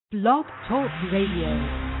Blog Talk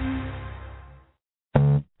Radio.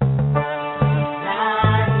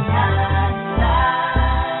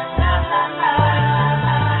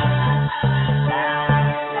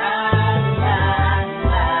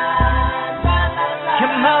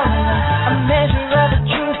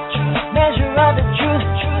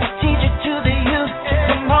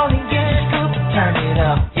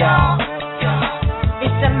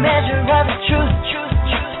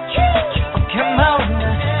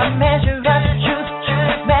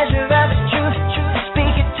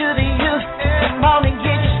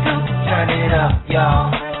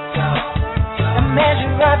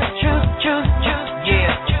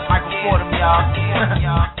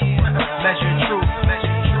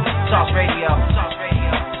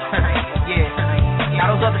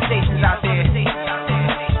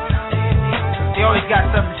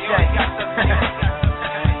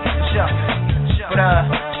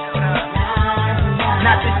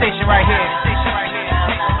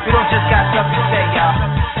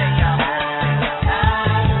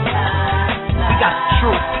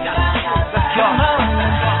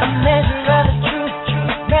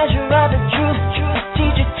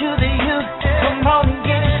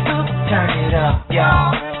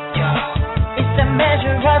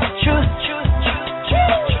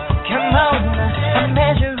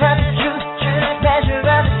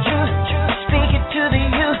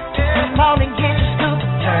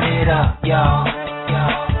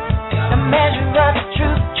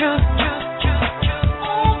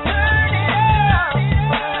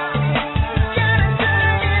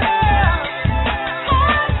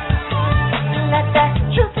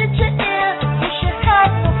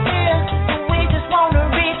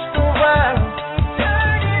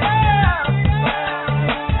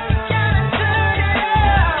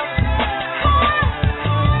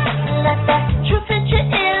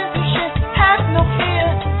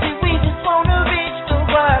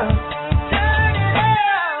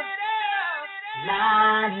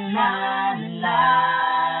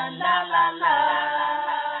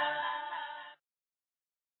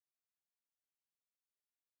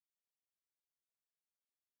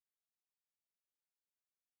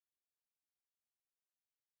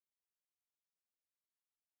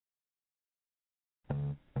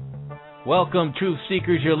 Welcome, Truth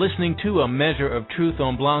Seekers. You're listening to A Measure of Truth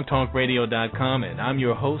on blogtalkradio.com, and I'm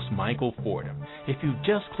your host, Michael Fordham. If you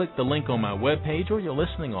just clicked the link on my webpage, or you're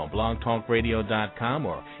listening on blogtalkradio.com,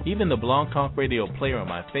 or even the Blog Talk Radio player on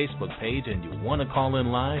my Facebook page, and you want to call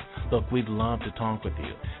in live, look, we'd love to talk with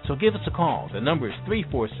you. So give us a call. The number is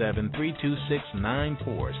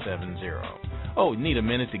 347-326-9470. Oh, need a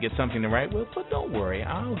minute to get something to write with? But don't worry,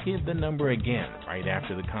 I'll give the number again right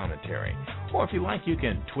after the commentary. Or if you like, you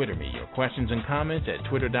can Twitter me your questions and comments at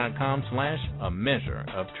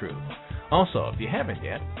twitter.com/ameasureoftruth. Also, if you haven't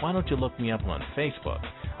yet, why don't you look me up on Facebook?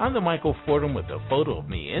 I'm the Michael Fordham with a photo of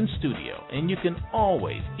me in studio, and you can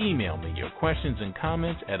always email me your questions and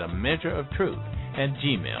comments at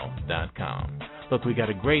ameasureoftruth@gmail.com. Look, we got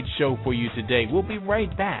a great show for you today. We'll be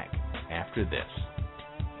right back after this.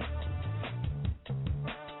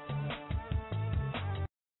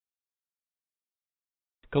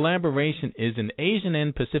 Kollaboration is an Asian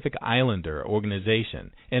and Pacific Islander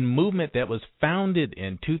organization and movement that was founded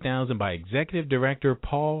in 2000 by Executive Director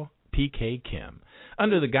Paul P.K. Kim.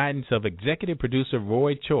 Under the guidance of Executive Producer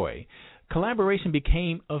Roy Choi, Kollaboration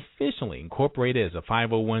became officially incorporated as a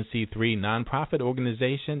 501c3 nonprofit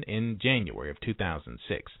organization in January of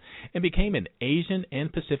 2006 and became an Asian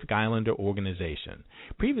and Pacific Islander organization.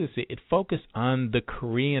 Previously, it focused on the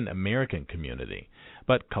Korean American community.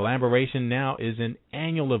 But Kollaboration now is an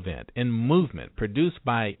annual event and movement produced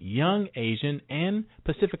by young Asian and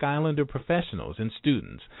Pacific Islander professionals and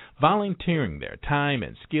students, volunteering their time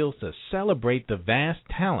and skills to celebrate the vast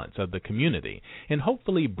talents of the community and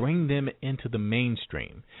hopefully bring them into the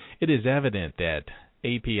mainstream. It is evident that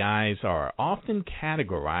APIs are often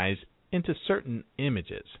categorized into certain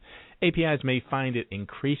images. APIs may find it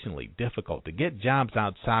increasingly difficult to get jobs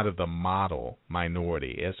outside of the model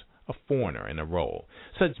minority as a foreigner in a role.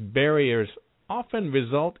 Such barriers often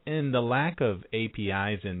result in the lack of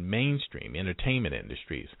APIs in mainstream entertainment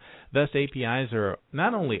industries. Thus, APIs are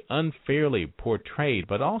not only unfairly portrayed,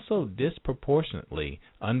 but also disproportionately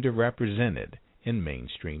underrepresented in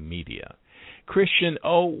mainstream media. Christian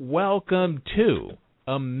O., welcome to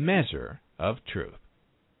A Measure of Truth.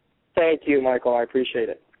 Thank you, Michael. I appreciate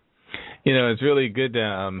it. You know, it's really good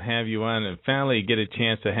to have you on and finally get a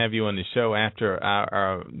chance to have you on the show after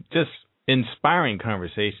our just inspiring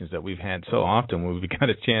conversations that we've had so often when we've got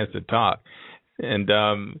a chance to talk. And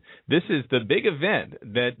this is the big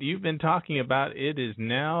event that you've been talking about. It is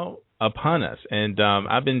now upon us. And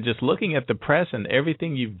I've been just looking at the press and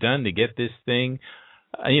everything you've done to get this thing,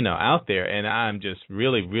 out there. And I'm just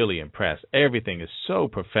really, really impressed. Everything is so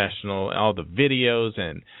professional, all the videos,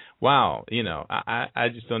 and wow, I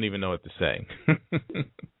just don't even know what to say.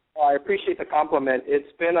 Well, I appreciate the compliment.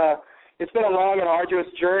 It's been a long and arduous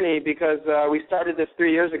journey because we started this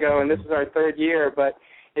 3 years ago, and this is our third year. But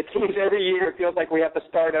it seems every year it feels like we have to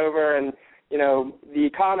start over, and the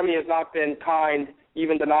economy has not been kind,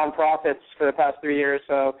 even to nonprofits, for the past 3 years.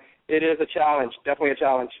 So it is a challenge, definitely a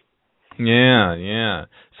challenge. Yeah.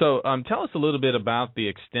 So tell us a little bit about the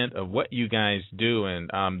extent of what you guys do and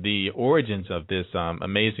the origins of this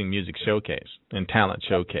amazing music showcase and talent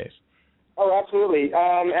showcase. Oh, absolutely.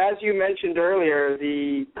 As you mentioned earlier,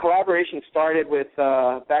 the collaboration started with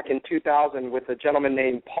back in 2000 with a gentleman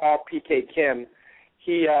named Paul P.K. Kim.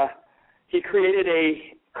 He created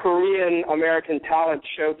a Korean American talent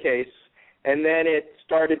showcase, and then it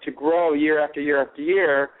started to grow year after year after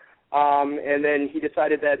year. And then he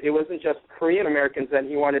decided that it wasn't just Korean Americans that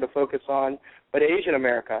he wanted to focus on, but Asian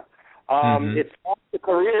America. It's the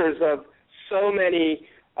careers of so many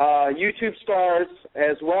YouTube stars,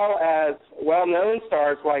 as well as well-known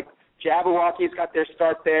stars like Jabberwocky's got their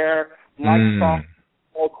start there. Mike Scott,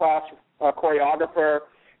 world-class choreographer,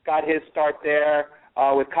 got his start there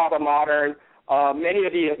with Kaba Modern. Many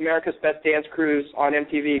of the America's Best Dance crews on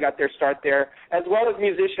MTV got their start there, as well as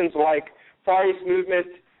musicians like Far East Movement.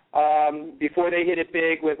 Before they hit it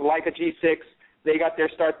big with Leica G6, they got their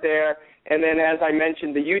start there. And then, as I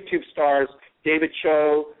mentioned, the YouTube stars, David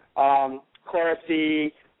Cho, Clara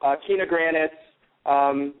C., Kina Granitz,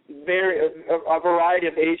 a variety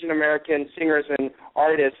of Asian American singers and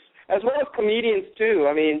artists, as well as comedians too.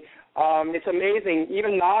 I mean, it's amazing.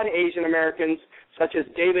 Even non-Asian Americans, such as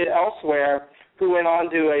David Elsewhere, who went on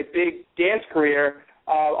to a big dance career,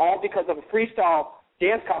 all because of a freestyle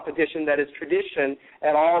dance competition that is tradition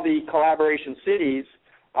at all the collaboration cities.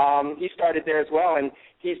 He started there as well, and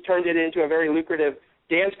he's turned it into a very lucrative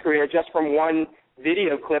dance career just from one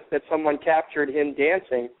video clip that someone captured him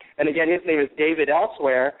dancing. And again, his name is David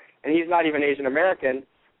Elsewhere, and he's not even Asian American.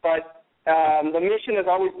 But the mission has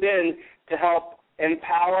always been to help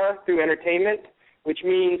empower through entertainment, which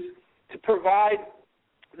means to provide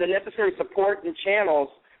the necessary support and channels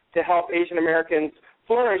to help Asian Americans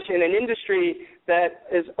flourish in an industry that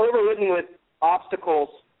is overridden with obstacles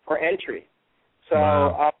for entry. So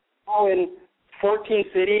now in 14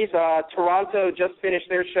 cities, Toronto just finished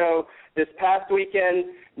their show this past weekend.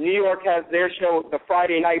 New York has their show the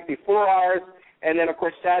Friday night before ours, and then, of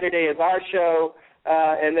course, Saturday is our show,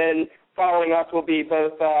 and then following us will be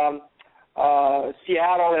both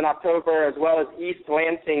Seattle in October as well as East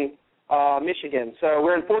Lansing, Michigan. So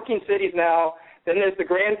we're in 14 cities now. Then there's the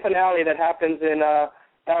grand finale that happens in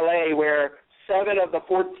L.A., where 7 of the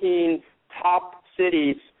 14 top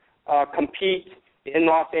cities compete in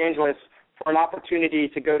Los Angeles for an opportunity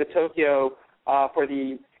to go to Tokyo for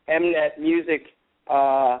the Mnet Music,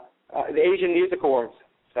 the Asian Music Awards.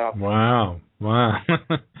 So. Wow.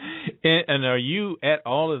 And are you at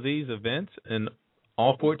all of these events in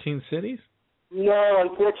all 14 cities? No,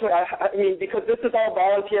 unfortunately. I mean, because this is all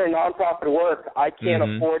volunteer and nonprofit work, I can't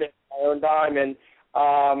afford it on my own dime. And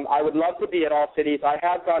I would love to be at all cities. I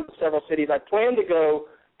have gone to several cities. I plan to go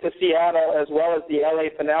to Seattle as well as the LA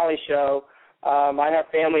finale show. I have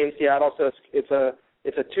family in Seattle, so it's a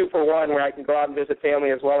 2-for-1 where I can go out and visit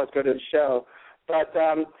family as well as go to the show. But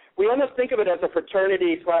we almost think of it as a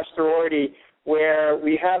fraternity/sorority where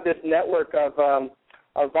we have this network of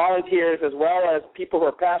volunteers as well as people who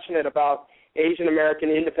are passionate about Asian American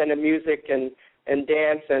independent music and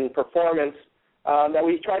dance and performance, that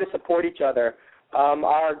we try to support each other.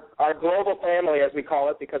 Our global family, as we call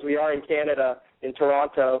it, because we are in Canada, in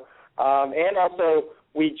Toronto, and also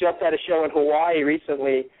we just had a show in Hawaii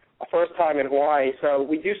recently, a first time in Hawaii. So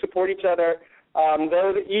we do support each other.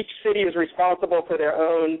 Though each city is responsible for their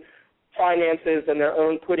own finances and their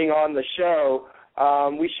own putting on the show,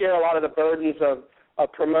 we share a lot of the burdens of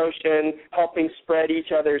promotion, helping spread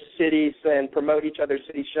each other's cities and promote each other's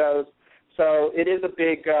city shows. So it is a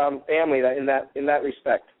big family in that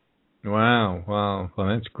respect. Wow. Well,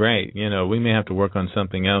 that's great. We may have to work on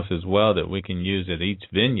something else as well that we can use at each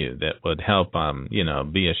venue that would help,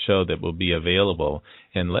 be a show that will be available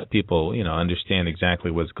and let people, understand exactly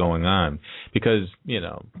what's going on. Because,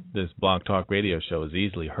 this Blog Talk Radio show is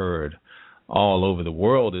easily heard all over the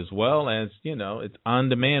world, as well as, it's on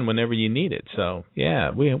demand whenever you need it. So, yeah,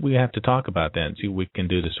 we have to talk about that and see what we can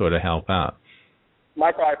do to sort of help out.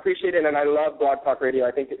 Michael, I appreciate it, and I love Blog Talk Radio.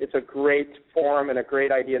 I think it's a great forum and a great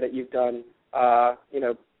idea that you've done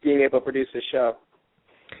being able to produce this show.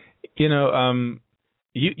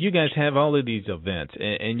 You guys have all of these events,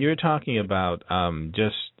 and you're talking about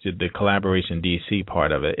just the Collaboration DC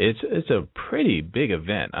part of it. It's a pretty big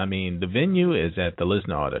event. I mean, the venue is at the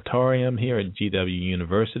Lisner Auditorium here at GW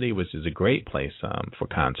University, which is a great place for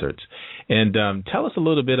concerts. And tell us a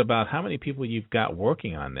little bit about how many people you've got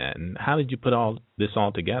working on that, and how did you put all this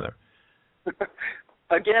together?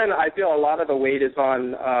 Again, I feel a lot of the weight is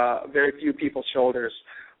on very few people's shoulders.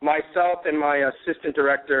 Myself and my assistant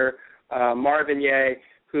director, Marvin Ye,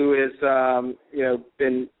 who has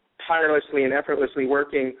been tirelessly and effortlessly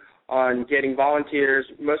working on getting volunteers.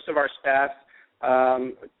 Most of our staff,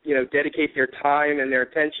 dedicate their time and their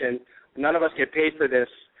attention. None of us get paid for this.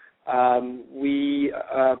 We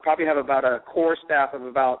probably have about a core staff of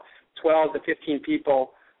about 12 to 15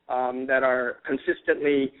 people that are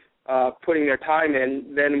consistently putting their time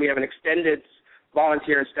in. Then we have an extended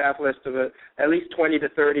volunteer and staff list of at least 20 to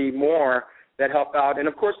 30 more that help out. And,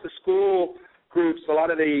 of course, the school groups, a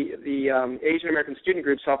lot of the Asian American student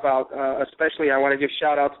groups help out, especially I want to give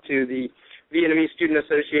shout-outs to the Vietnamese Student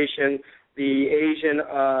Association, the Asian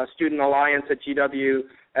Student Alliance at GW,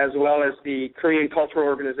 as well as the Korean Cultural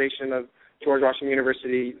Organization of George Washington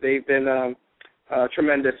University. They've been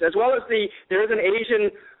tremendous. As well as there is an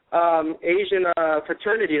Asian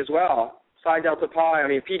fraternity as well, Psi Delta Pi,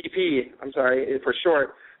 PDP, for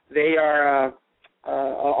short. They are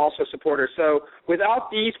also supporters. So without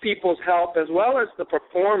these people's help, as well as the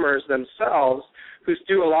performers themselves, who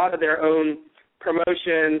do a lot of their own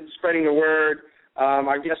promotion, spreading the word,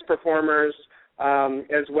 our guest performers,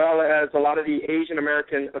 as well as a lot of the Asian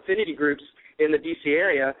American affinity groups in the D.C.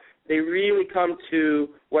 area, they really come to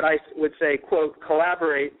what I would say, quote,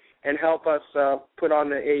 collaborate and help us put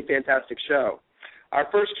on a fantastic show. Our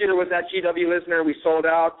first year was at GW Lisner. We sold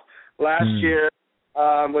out. Last year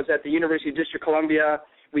was at the University of District Columbia.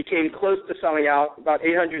 We came close to selling out, about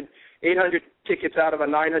 800 tickets out of a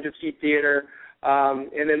 900-seat theater.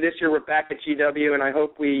 And then this year we're back at GW, and I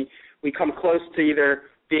hope we come close to either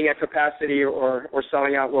being at capacity or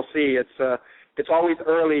selling out. We'll see. It's always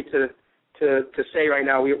early to say right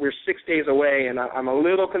now. We're 6 days away, and I'm a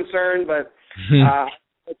little concerned, but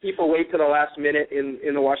people wait to the last minute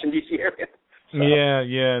in the Washington, D.C. area. So.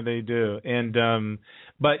 Yeah, they do. And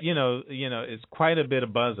but it's quite a bit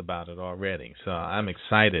of buzz about it already. So I'm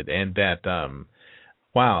excited. And that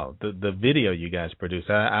wow, the video you guys produced.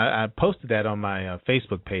 I posted that on my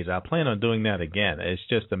Facebook page. I plan on doing that again. It's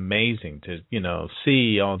just amazing to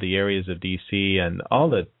see all the areas of DC and all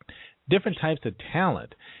the different types of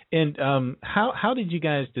talent. And how did you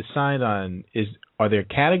guys decide on are there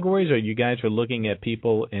categories, or you guys are looking at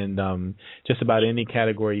people in just about any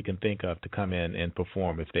category you can think of to come in and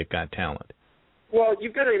perform if they've got talent? Well,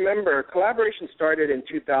 you've got to remember, Collaboration started in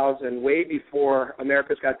 2000, way before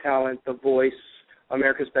America's Got Talent, The Voice,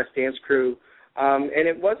 America's Best Dance Crew, and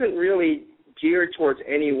it wasn't really geared towards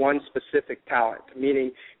any one specific talent,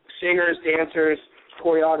 meaning singers, dancers,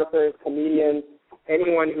 choreographers, comedians,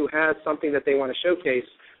 anyone who has something that they want to showcase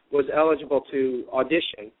was eligible to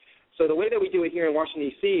audition. So the way that we do it here in Washington,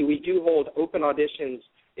 D.C., we do hold open auditions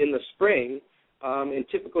in the spring, and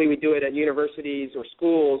typically we do it at universities or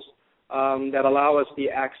schools that allow us the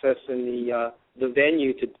access and the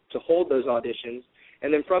venue to hold those auditions.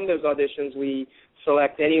 And then from those auditions, we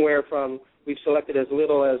select anywhere from, we've selected as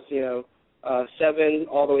little as, 7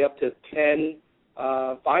 all the way up to 10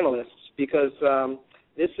 finalists, because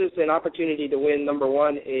this is an opportunity to win, number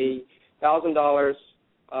one, $1,000,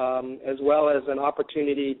 as well as an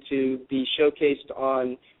opportunity to be showcased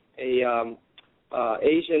on an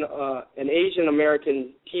Asian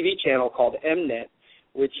American TV channel called Mnet,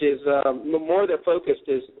 which is more their focus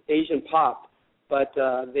is Asian pop, but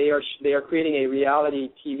they are creating a reality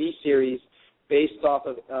TV series based off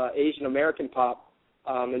of Asian American pop,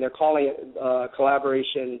 and they're calling it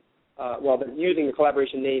Collaboration. They're using the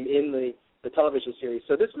Collaboration name in the television series.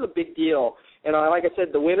 So this is a big deal. And like I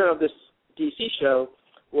said, the winner of this DC show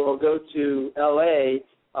will go to L.A.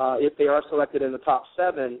 If they are selected in the top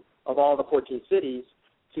 7 of all the 14 cities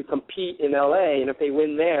to compete in L.A. And if they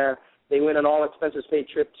win there, they win an all-expenses-paid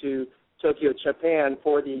trip to Tokyo, Japan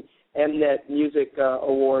for the Mnet Music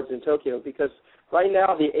Awards in Tokyo. Because right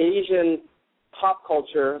now the Asian pop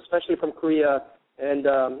culture, especially from Korea and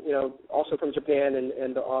also from Japan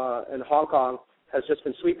and Hong Kong, has just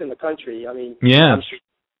been sweeping the country. I mean, yeah.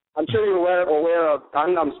 I'm sure you're aware of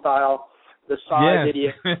Gangnam Style, the Psy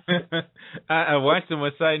video. I watched him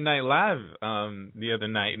with Saturday Night Live the other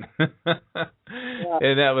night.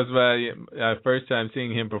 And that was my first time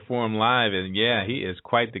seeing him perform live, and yeah, he is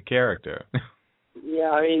quite the character.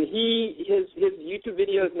 Yeah, I mean, his YouTube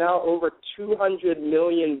video is now over 200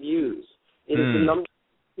 million views. It is the number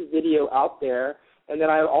one video out there. And then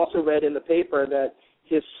I also read in the paper that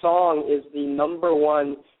his song is the number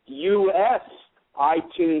one U.S.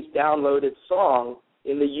 iTunes downloaded song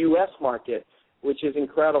in the U.S. market, which is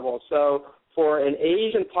incredible. So for an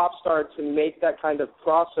Asian pop star to make that kind of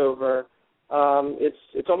crossover,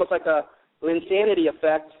 it's almost like a Linsanity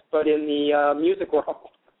effect, but in the music world.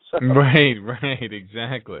 So. Right,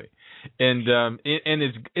 exactly. And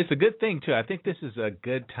it's a good thing, too. I think this is a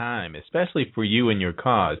good time, especially for you and your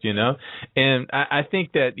cause, you know. And I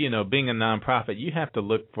think that, you know, being a nonprofit, you have to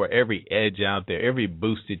look for every edge out there, every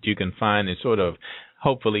boost that you can find and sort of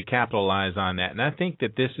hopefully capitalize on that. And I think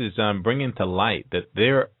that this is bringing to light that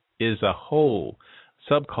there is a whole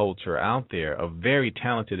subculture out there of very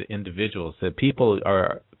talented individuals that people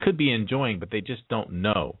could be enjoying, but they just don't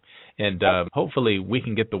know. And hopefully we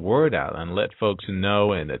can get the word out and let folks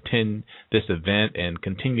know and attend this event and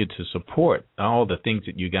continue to support all the things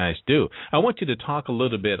that you guys do. I want you to talk a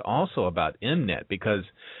little bit also about Mnet, because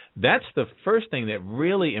that's the first thing that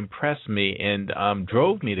really impressed me and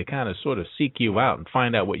drove me to kind of sort of seek you out and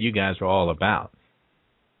find out what you guys are all about.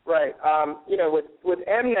 Right. You know, with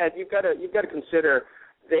Mnet, you've got to consider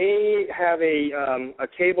they have a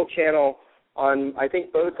cable channel on, I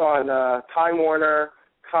think, both on Time Warner,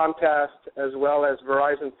 Comcast, as well as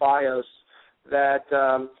Verizon Fios, that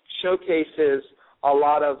showcases a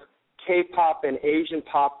lot of K-pop and Asian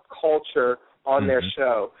pop culture on their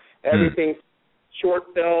show. Everything, short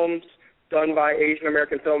films done by Asian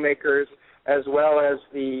American filmmakers, as well as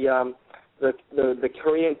the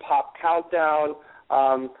Korean pop countdown.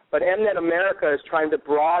 But Mnet America is trying to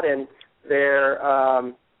broaden their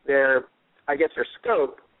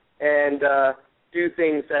scope and do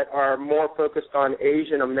things that are more focused on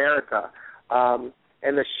Asian America. And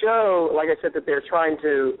the show, like I said, that they're trying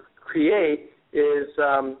to create is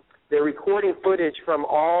they're recording footage from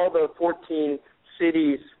all the 14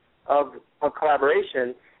 cities of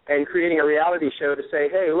Kollaboration and creating a reality show to say,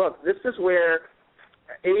 hey, look, this is where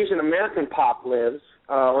Asian American pop lives,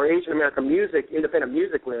 or Asian American music, independent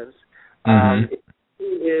music lives. It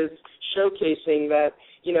is showcasing that,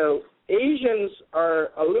 you know, Asians are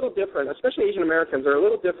a little different, especially Asian Americans are a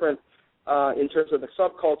little different in terms of the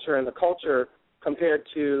subculture and the culture compared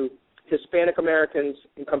to Hispanic Americans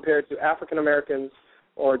and compared to African Americans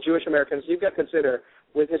or Jewish Americans. You've got to consider,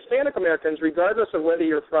 with Hispanic Americans, regardless of whether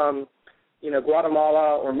you're from, you know,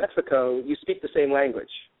 Guatemala or Mexico, you speak the same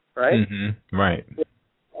language, right? Right.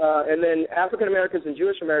 And then African Americans and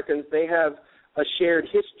Jewish Americans, they have a shared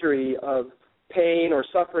history of pain or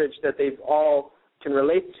suffrage that they've all can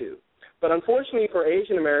relate to. But unfortunately for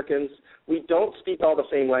Asian Americans, we don't speak all the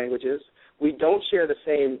same languages. We don't share the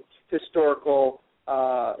same historical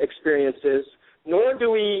experiences, nor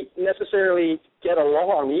do we necessarily get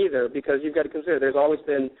along either, because you've got to consider there's always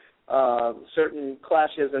been certain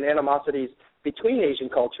clashes and animosities between Asian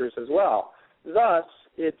cultures as well. Thus,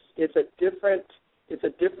 it's a different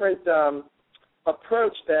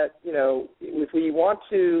approach that, you know, if we want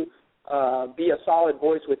to be a solid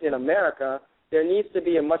voice within America, there needs to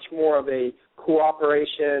be a much more of a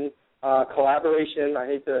cooperation, collaboration. I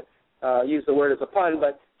hate to use the word as a pun,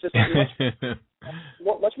 but just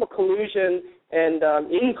much more collusion and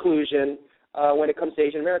inclusion when it comes to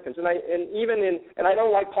Asian Americans. And I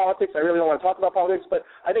don't like politics. I really don't want to talk about politics, but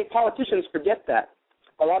I think politicians forget that.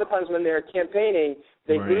 A lot of times when they're campaigning,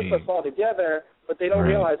 they group us all together, but they don't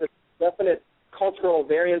realize that definite cultural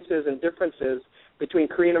variances and differences between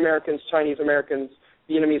Korean Americans, Chinese Americans,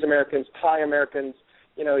 Vietnamese Americans, Thai Americans,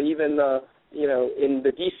 you know, even in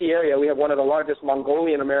the D.C. area, we have one of the largest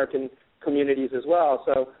Mongolian American communities as well.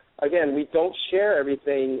 So, again, we don't share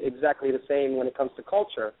everything exactly the same when it comes to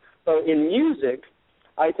culture. So in music,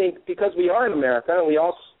 I think because we are in America, and we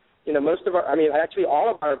all, you know,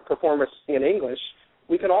 all of our performers sing in English,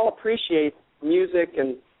 we can all appreciate music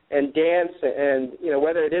and dance and, you know,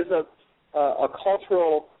 whether it is a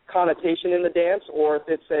cultural connotation in the dance or if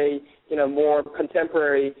it's a, you know, more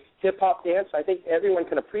contemporary hip-hop dance. I think everyone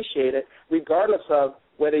can appreciate it regardless of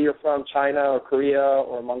whether you're from China or Korea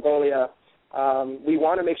or Mongolia. We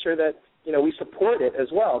want to make sure that, you know, we support it as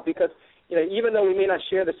well because, you know, even though we may not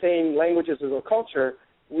share the same languages as a culture,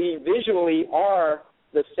 we visually are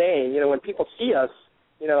the same. You know, when people see us,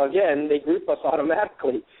 you know, again, they group us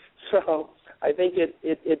automatically. So I think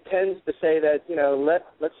it tends to say that, you know,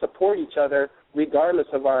 let's support each other regardless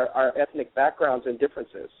of our ethnic backgrounds and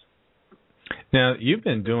differences. Now, you've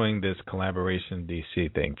been doing this Kollaboration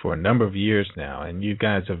DC thing for a number of years now, and you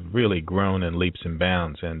guys have really grown in leaps and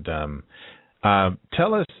bounds. And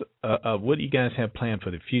Tell us what you guys have planned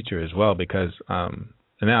for the future as well, because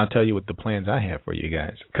and now I'll tell you what the plans I have for you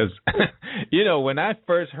guys. Because, when I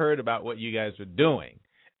first heard about what you guys were doing,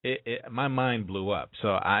 my mind blew up. So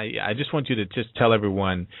I just want you to just tell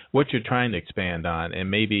everyone what you're trying to expand on, and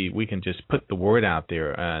maybe we can just put the word out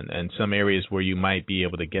there and some areas where you might be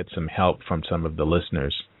able to get some help from some of the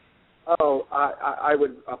listeners. Oh, I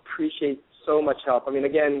would appreciate so much help. I mean,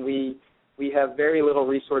 again, we have very little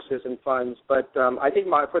resources and funds, but I think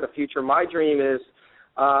for the future, my dream is,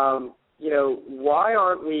 why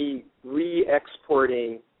aren't we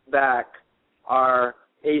re-exporting back our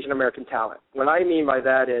Asian American talent? What I mean by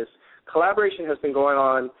that is collaboration has been going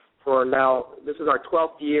on for now, this is our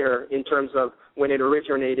 12th year in terms of when it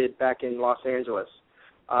originated back in Los Angeles.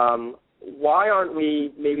 Why aren't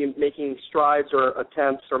we maybe making strides or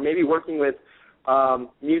attempts or maybe working with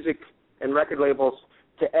music and record labels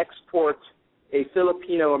to export a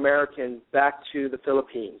Filipino American back to the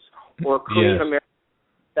Philippines, or Korean American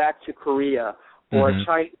back to Korea, or a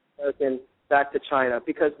Chinese American back to China?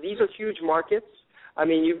 Because these are huge markets. I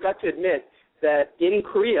mean, you've got to admit that in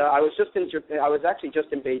Korea, I was actually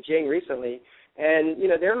just in Beijing recently, and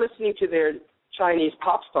they're listening to their Chinese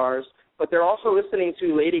pop stars, but they're also listening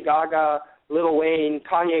to Lady Gaga, Lil Wayne,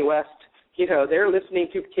 Kanye West. They're listening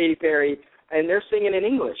to Katy Perry, and they're singing in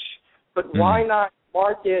English. But why not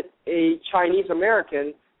market a Chinese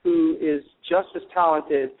American who is just as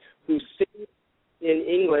talented, who sings in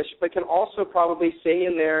English, but can also probably sing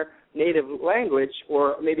in their native language,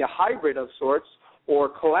 or maybe a hybrid of sorts, or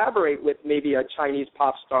collaborate with maybe a Chinese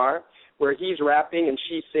pop star where he's rapping and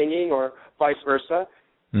she's singing, or vice versa.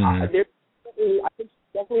 There's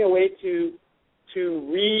definitely a way to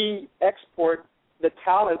re-export the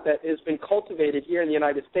talent that has been cultivated here in the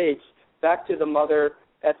United States back to the mother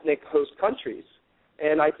ethnic host countries.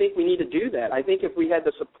 And I think we need to do that. I think if we had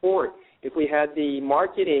the support, if we had the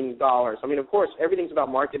marketing dollars, I mean, of course, everything's about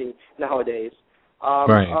marketing nowadays.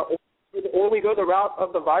 Right. Or we go the route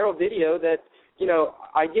of the viral video that,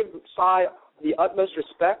 I give Psy the utmost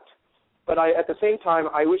respect, but at the same time,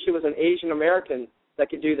 I wish it was an Asian American that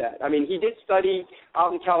could do that. I mean, he did study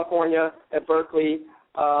out in California at Berkeley,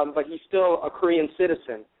 but he's still a Korean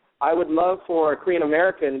citizen. I would love for a Korean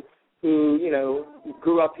American who,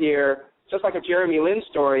 grew up here, just like a Jeremy Lin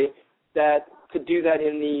story, that could do that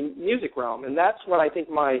in the music realm. And that's what I think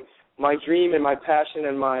my dream and my passion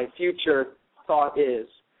and my future thought is.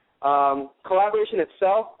 Collaboration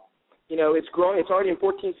itself, it's growing. It's already in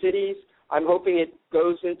 14 cities. I'm hoping it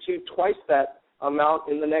goes into twice that amount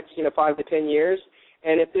in the next, 5 to 10 years.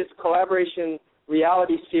 And if this collaboration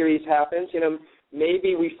reality series happens,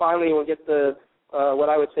 maybe we finally will get the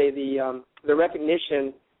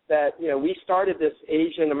recognition that, we started this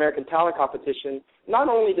Asian American talent competition not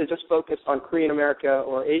only to just focus on Korean America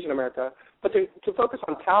or Asian America, but to focus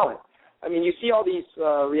on talent. I mean, you see all these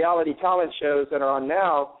reality talent shows that are on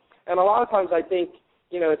now, and a lot of times I think,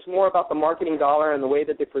 it's more about the marketing dollar and the way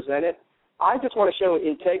that they present it. I just want to show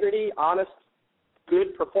integrity, honest,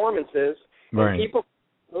 good performances, and people,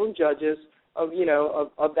 own judges of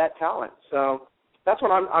that talent. So that's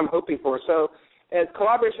what I'm hoping for. So as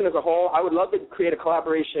collaboration as a whole, I would love to create a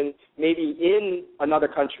collaboration maybe in another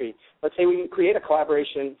country. Let's say we can create a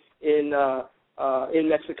collaboration in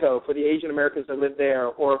Mexico for the Asian Americans that live there,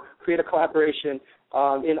 or create a collaboration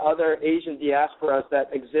in other Asian diasporas that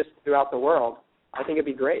exist throughout the world. I think it'd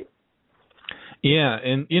be great. Yeah,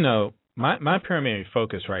 and my primary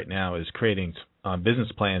focus right now is creating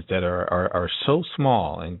business plans that are so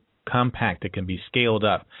small and compact it can be scaled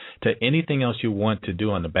up to anything else you want to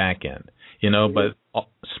do on the back end. But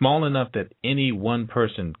small enough that any one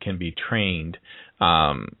person can be trained,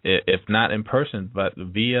 if not in person, but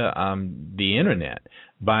via the internet,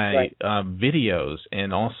 by videos,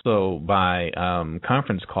 and also by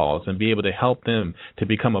conference calls, and be able to help them to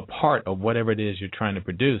become a part of whatever it is you're trying to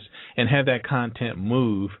produce, and have that content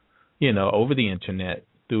move, over the internet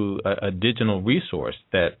through a digital resource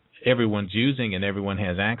that everyone's using and everyone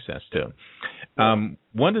has access to.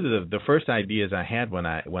 One of the first ideas I had when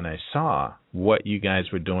I saw what you guys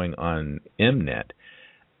were doing on Mnet,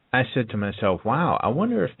 I said to myself, wow, I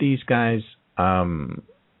wonder if these guys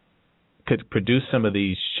could produce some of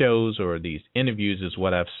these shows or these interviews, is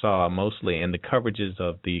what I've saw mostly, and the coverages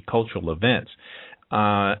of the cultural events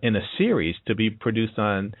in a series to be produced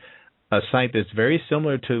on a site that's very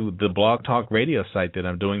similar to the Blog Talk Radio site that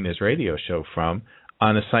I'm doing this radio show from,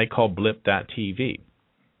 on a site called blip.tv,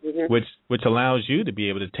 which allows you to be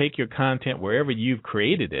able to take your content wherever you've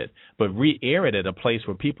created it, but re-air it at a place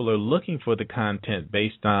where people are looking for the content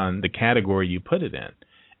based on the category you put it in.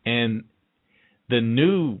 And the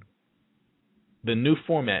new the new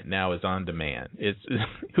format now is on demand. It's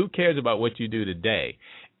who cares about what you do today?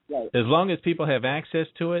 Right. As long as people have access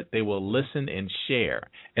to it, they will listen and share,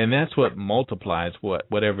 and that's what multiplies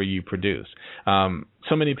whatever you produce.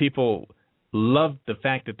 So many people love the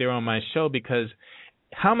fact that they're on my show because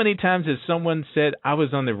how many times has someone said, I was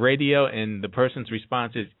on the radio, and the person's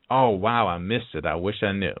response is, oh, wow, I missed it. I wish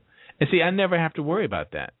I knew. And see, I never have to worry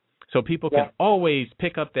about that. So people can always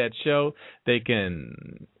pick up that show. They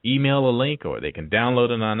can email a link or they can download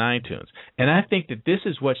it on iTunes. And I think that this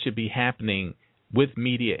is what should be happening with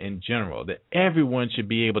media in general, that everyone should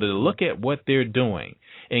be able to look at what they're doing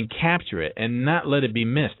and capture it and not let it be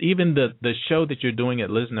missed. Even the show that you're doing at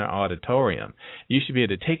Listener Auditorium, you should be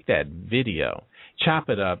able to take that video, chop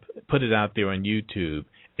it up, put it out there on YouTube,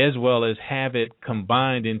 as well as have it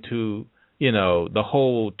combined into, the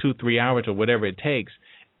whole 2-3 hours or whatever it takes,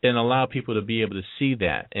 and allow people to be able to see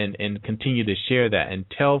that and continue to share that and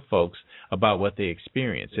tell folks about what they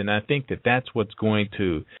experience. And I think that that's what's going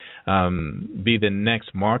to be the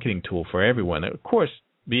next marketing tool for everyone. Of course,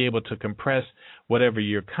 be able to compress whatever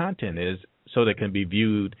your content is so that it can be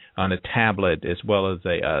viewed on a tablet as well as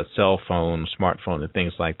a cell phone, smartphone, and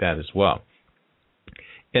things like that as well.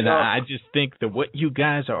 And I just think that what you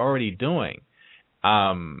guys are already doing,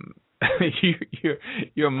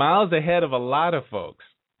 you're miles ahead of a lot of folks.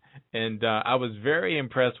 And I was very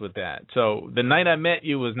impressed with that. So the night I met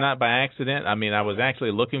you was not by accident. I mean, I was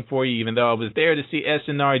actually looking for you, even though I was there to see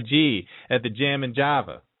SNRG at the Jam in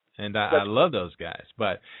Java. And I love those guys.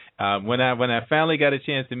 But when I finally got a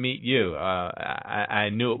chance to meet you, I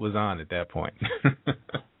knew it was on at that point.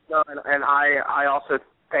 No, and I also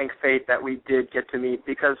thank fate that we did get to meet,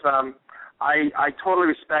 because I totally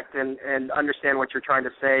respect and understand what you're trying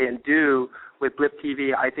to say and do with Blip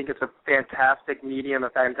TV. I think it's a fantastic medium,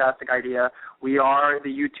 a fantastic idea. We are the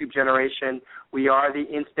YouTube generation. We are the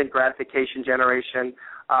instant gratification generation.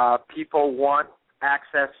 People want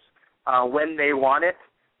access when they want it.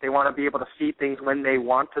 They want to be able to see things when they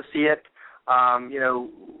want to see it.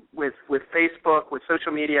 With Facebook, with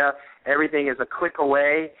social media, everything is a click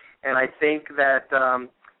away. And I think that,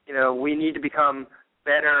 we need to become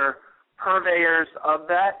better purveyors of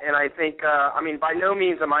that. And I think, by no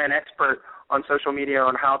means am I an expert on social media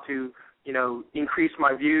on how to, increase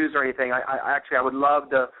my views or anything. I would love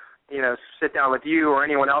to, sit down with you or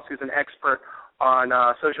anyone else who's an expert on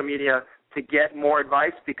social media to get more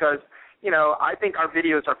advice, because, I think our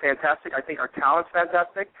videos are fantastic. I think our talent's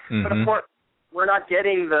fantastic. Mm-hmm. But, of course, we're not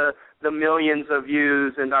getting the millions of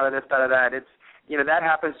views and none of this, none of that. It's, that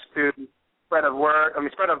happens through spread of word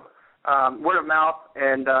of mouth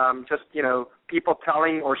and just, people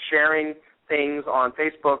telling or sharing things on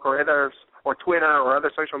Facebook or Twitter or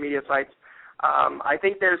other social media sites. I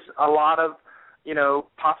think there's a lot of,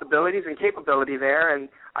 possibilities and capability there, and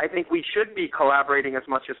I think we should be collaborating as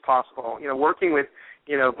much as possible. Working with,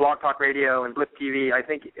 Blog Talk Radio and Blip TV, I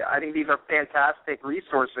think these are fantastic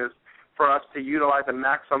resources for us to utilize and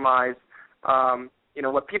maximize,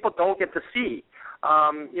 what people don't get to see.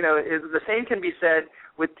 The same can be said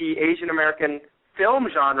with the Asian American film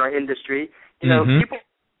genre industry. People.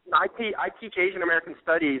 I teach Asian American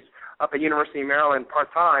studies up at University of Maryland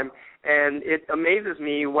part time, and it amazes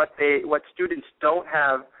me what students don't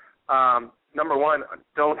have. Number one,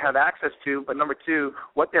 don't have access to, but number two,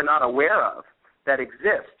 what they're not aware of that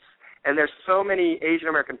exists. And there's so many Asian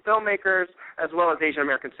American filmmakers, as well as Asian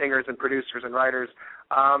American singers and producers and writers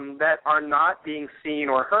that are not being seen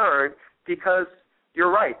or heard, because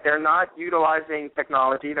you're right, they're not utilizing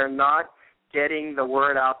technology, they're not getting the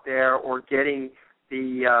word out there or getting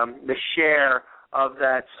the share of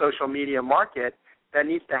that social media market that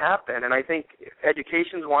needs to happen. And I think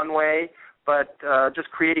education's one way, but just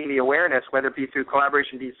creating the awareness, whether it be through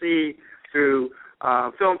Kollaboration DC, through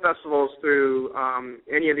film festivals, through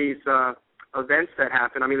any of these events that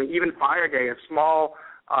happen. Even Fire Day, as small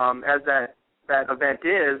as that event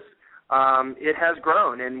is, it has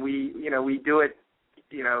grown, and we do it,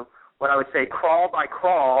 what I would say, crawl by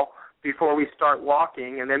crawl before we start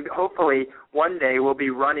walking, and then hopefully one day we'll be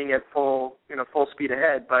running at full speed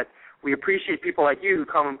ahead. But we appreciate people like you who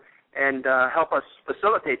come and help us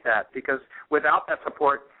facilitate that, because without that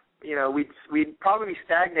support, we'd probably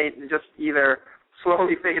stagnate and just either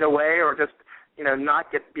slowly fade away or just not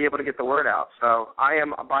be able to get the word out. So I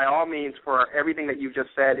am, by all means, for everything that you've just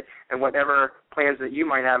said and whatever plans that you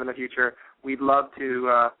might have in the future. We'd love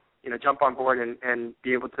to jump on board and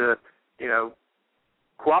be able to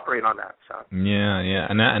cooperate on that. So yeah,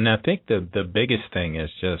 and I think the biggest thing is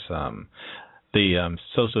just the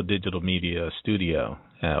social digital media studio.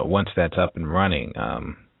 Once that's up and running,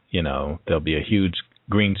 there'll be a huge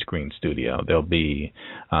green screen studio. There'll be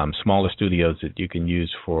smaller studios that you can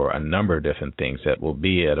use for a number of different things that will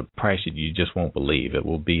be at a price that you just won't believe. It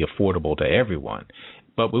will be affordable to everyone.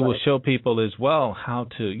 But we will show people as well how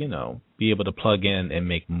to, be able to plug in and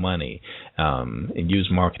make money and use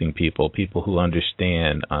marketing people who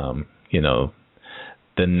understand,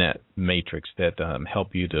 the net matrix that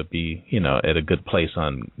help you to be, at a good place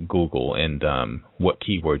on Google and what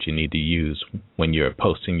keywords you need to use when you're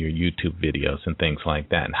posting your YouTube videos and things like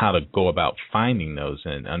that, and how to go about finding those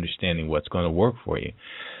and understanding what's going to work for you.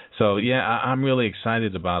 So, I'm really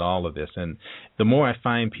excited about all of this. And the more I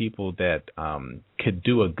find people that could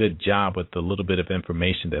do a good job with the little bit of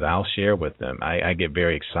information that I'll share with them, I get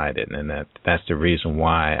very excited. And that's the reason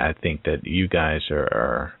why I think that you guys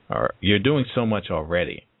are you're doing so much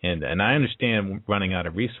already. And I understand running out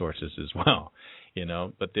of resources as well,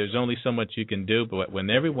 but there's only so much you can do. But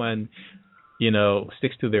when everyone,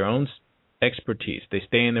 sticks to their own expertise, they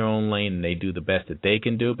stay in their own lane and they do the best that they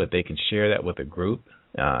can do, but they can share that with a group.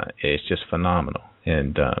 It's just phenomenal.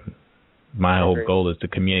 And my whole goal is to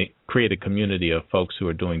create a community of folks who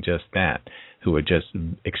are doing just that, who are just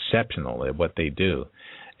exceptional at what they do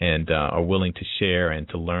and are willing to share and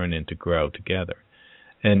to learn and to grow together.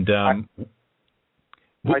 And I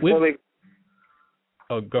totally.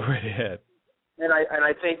 Oh, go right ahead. And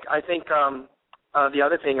I think the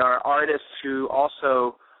other thing are artists who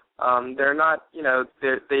also they're not,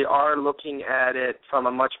 they are looking at it from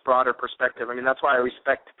a much broader perspective. I mean, that's why I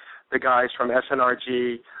respect the guys from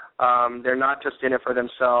SNRG. They're not just in it for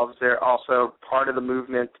themselves. They're also part of the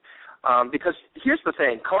movement. Because here's the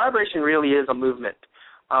thing. Collaboration really is a movement.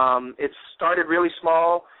 It started really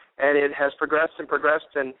small, and it has progressed,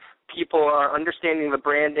 and people are understanding the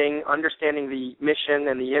branding, understanding the mission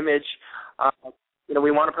and the image.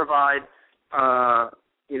 We want to provide,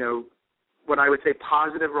 what I would say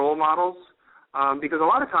positive role models, because a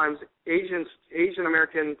lot of times Asian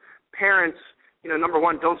American parents, number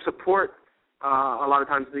one, don't support a lot of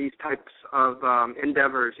times these types of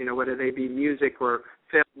endeavors, whether they be music or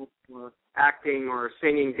film or acting or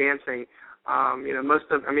singing, dancing.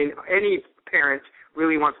 Any parent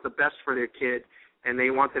really wants the best for their kid, and they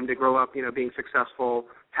want them to grow up, being successful,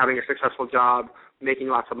 having a successful job, making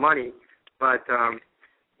lots of money. But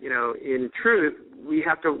in truth, we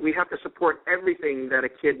have to support everything that a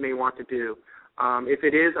kid may want to do. If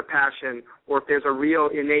it is a passion, or if there's a real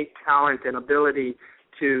innate talent and ability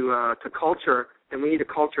to culture, then we need to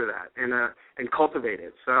culture that and cultivate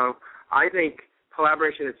it. So I think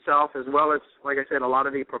collaboration itself, as well as, like I said, a lot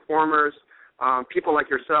of the performers, people like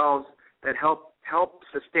yourselves that help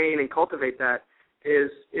sustain and cultivate that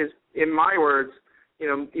is in my words,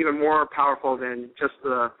 even more powerful than just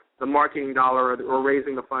the marketing dollar or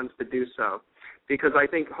raising the funds to do so. Because I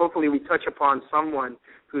think hopefully we touch upon someone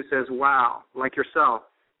who says, wow, like yourself,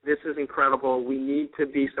 this is incredible. We need to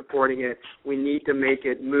be supporting it. We need to make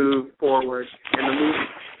it move forward. And the move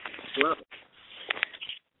well.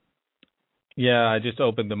 Yeah, I just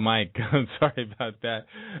opened the mic. I'm sorry about that.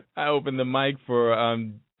 I opened the mic for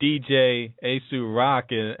DJ Asu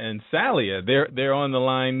Rock and Salia. They're on the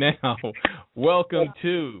line now. Welcome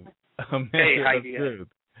to Measure of Truth.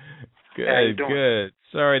 Good.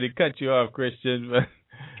 Sorry to cut you off, Christian, but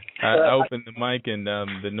I opened the mic and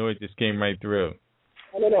the noise just came right through.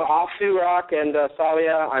 No, Asu Rock and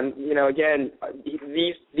Salia. Again,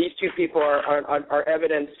 these two people are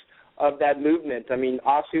evidence of that movement. I mean,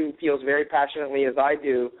 Asu feels very passionately, as I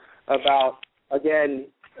do, about, again,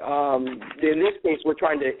 in this case, we're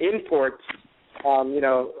trying to import,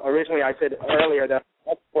 originally I said earlier that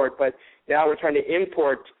export, but now we're trying to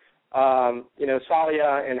import,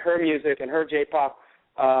 Salia and her music and her J-pop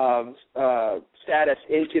status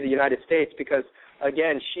into the United States because,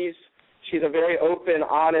 again, she's a very open,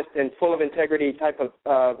 honest, and full of integrity type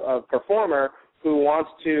of performer who wants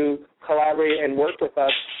to collaborate and work with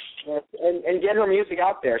us and get her music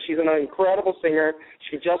out there. She's an incredible singer.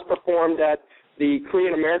 She just performed at the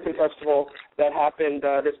Korean American Festival that happened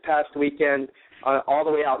this past weekend all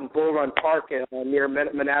the way out in Bull Run Park near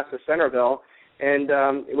Manassas, Centerville. And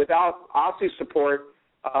without Asu's support,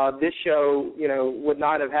 this show, would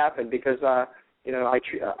not have happened because, I'll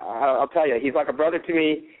tell you, he's like a brother to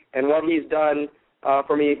me, and what he's done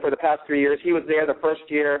for me for the past 3 years. He was there the first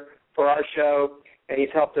year for our show, and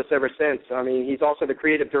he's helped us ever since. I mean, he's also the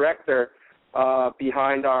creative director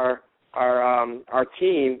behind our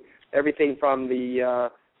team. Everything from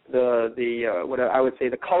what I would say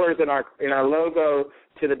the colors in our logo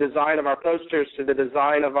to the design of our posters to the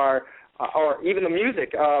design of our or even the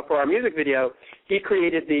music for our music video. He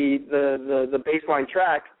created the baseline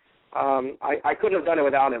track. I couldn't have done it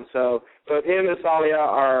without him. So both him and Salia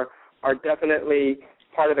are definitely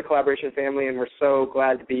part of the Kollaboration family, and we're so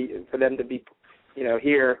glad for them to be,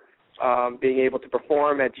 here, being able to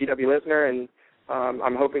perform at GW Listener, and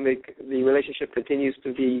I'm hoping the relationship continues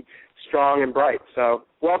to be strong and bright. So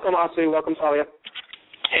welcome, Asu. Welcome, Salia.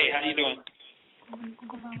 Hey, how you doing?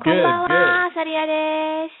 Good.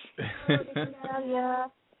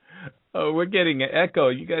 Oh, we're getting an echo.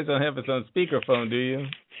 You guys don't have us on speakerphone, do you?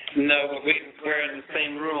 No, we're in the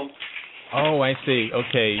same room. Oh, I see.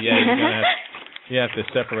 Okay, yeah, you have to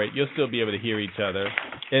separate. You'll still be able to hear each other.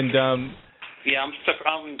 And yeah,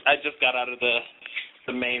 I just got out of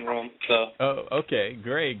the main room. So. Oh, okay,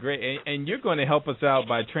 great. And you're going to help us out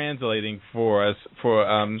by translating for us for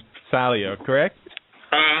Salia, correct?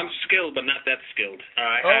 I'm skilled, but not that skilled.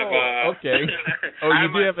 Okay. Oh, you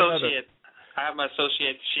do have another. I have my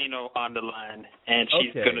associate Shino on the line, and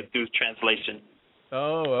she's going to do translation.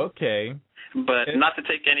 Oh, okay. But not to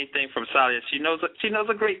take anything from Salia, she knows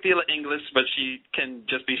a great deal of English, but she can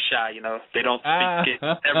just be shy. They don't speak it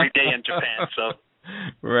every day in Japan, so.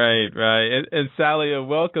 Right. And Salia,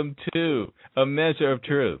 welcome to A Measure of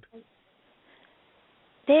Truth.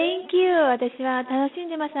 Thank you. 私は楽しん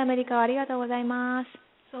でます。アメリカをありがとうございます。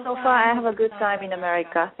So far, I have a good time in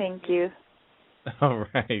America. Thank you. All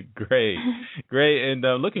right, great. And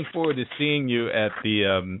looking forward to seeing you at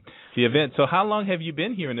the event. So, how long have you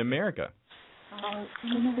been here in America?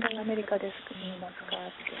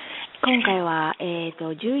 今回は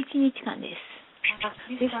11日間で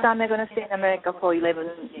す。This time I'm going to stay in America for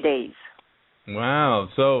 11 days. Wow.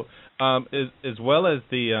 So, as well as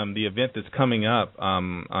the event that's coming up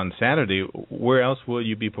on Saturday, where else will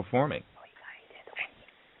you be performing?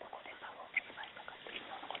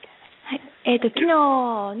 昨日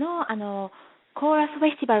のコーラスフ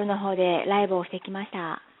ェスティバルの方でライブをしてきまし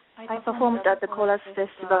た。I performed at the Chorus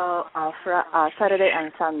Festival Saturday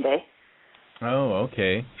and Sunday. Oh,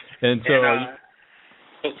 okay. And so.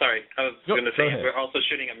 Sorry. I was going to say we're also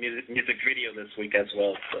shooting a music video this week as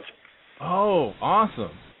well. So. Oh,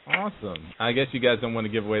 awesome. I guess you guys don't want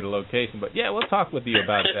to give away the location, but yeah, we'll talk with you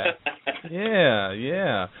about that.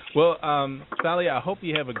 Yeah. Well, Sally, I hope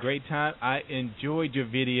you have a great time. I enjoyed your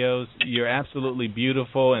videos. You're absolutely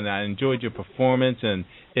beautiful, and I enjoyed your performance, and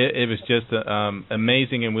it was just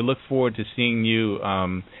amazing, and we look forward to seeing you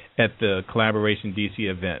at the Kollaboration DC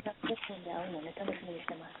event.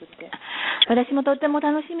 私もとっても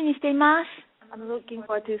楽しみにしています。I'm looking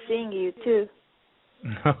forward to seeing you too.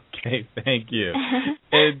 Okay, thank you.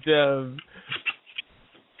 And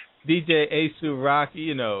DJ Asu Rock,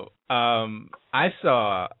 I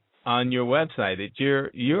saw on your website that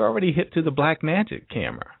you're already hip to the Blackmagic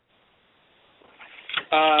camera.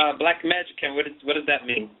 Blackmagic camera. What does that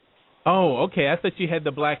mean? Oh, okay. I thought you had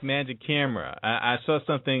the Blackmagic camera. I saw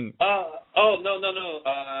something. No.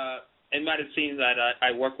 It might have seen that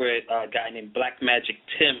I work with a guy named Blackmagic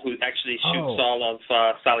Tim, who actually shoots all of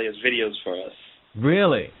Salia's videos for us.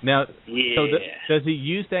 Really? Now, yeah. So does he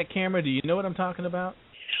use that camera? Do you know what I'm talking about?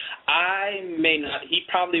 I may not. He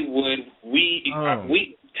probably would.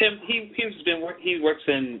 Tim, he works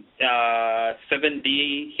in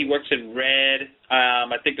 7D. He works in Red.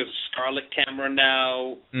 I think there's a Scarlet camera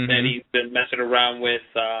now that he's been messing around with.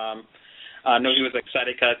 I know he was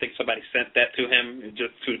excited because I think somebody sent that to him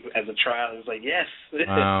as a trial. He was like, yes.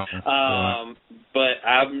 Wow. But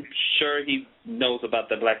I'm sure he knows about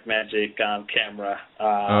the Blackmagic camera.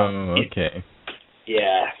 Okay.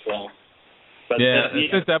 Yeah, so. But,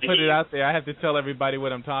 since I put it out there, I have to tell everybody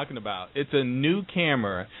what I'm talking about. It's a new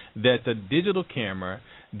camera that's a digital camera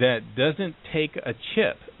that doesn't take a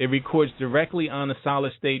chip. It records directly on a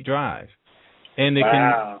solid-state drive. And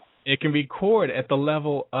it can record at the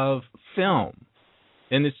level of film,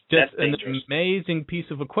 and it's just an amazing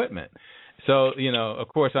piece of equipment. So, of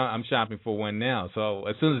course, I'm shopping for one now. So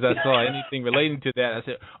as soon as I saw anything relating to that, I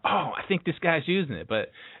said, I think this guy's using it.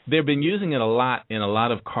 But they've been using it a lot in a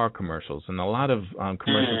lot of car commercials and a lot of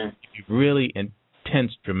commercials with really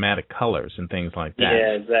intense, dramatic colors and things like that.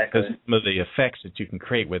 Yeah, exactly. Because some of the effects that you can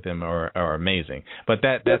create with them are amazing. But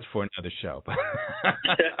that's for another show.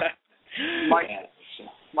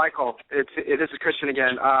 Michael, this is Christian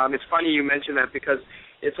again. It's funny you mention that because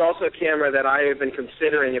it's also a camera that I have been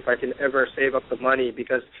considering if I can ever save up the money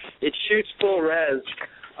because it shoots full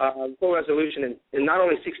resolution in not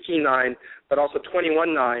only 16:9 but also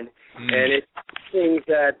 21:9, and it seems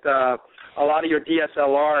that a lot of your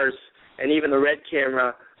DSLRs and even the Red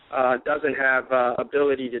camera doesn't have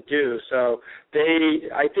ability to do. So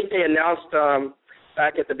I think they announced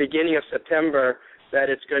back at the beginning of September that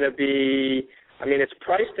it's going to be. I mean, it's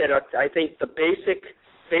priced at, I think, the basic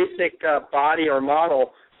body or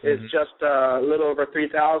model is just a little over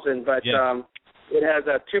 $3,000, but it has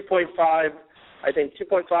a 2.5 I think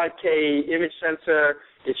 2.5K image sensor.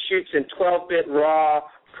 It shoots in 12-bit RAW,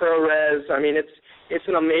 ProRes. I mean, it's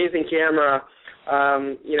an amazing camera.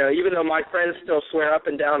 Even though my friends still swear up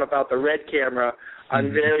and down about the Red camera,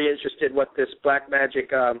 I'm very interested what this Blackmagic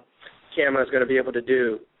camera is going to be able to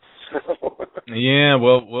do. Yeah,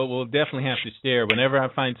 well, we'll definitely have to share. Whenever I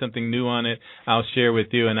find something new on it, I'll share with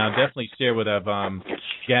you, and I'll definitely share what I've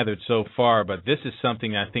gathered so far. But this is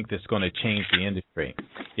something I think that's going to change the industry,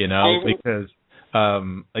 because,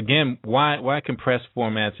 again, why compress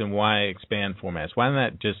formats and why expand formats? Why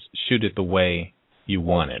not just shoot it the way you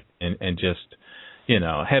want it and just,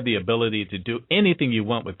 have the ability to do anything you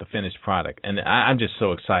want with the finished product? And I'm just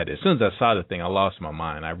so excited. As soon as I saw the thing, I lost my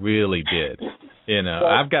mind. I really did.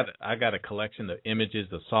 I got a collection of images,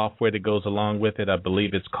 the software that goes along with it. I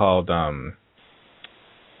believe it's called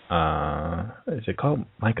is it called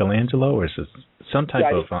Michelangelo, or is it some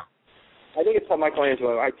type of? I think it's called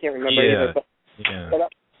Michelangelo. I can't remember either. But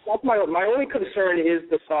that's my only concern is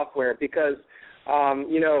the software because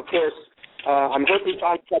of course I'm hoping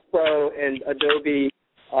Final Pro and Adobe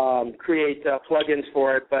create plugins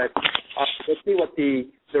for it, but we'll see what the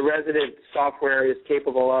resident software is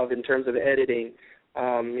capable of in terms of editing.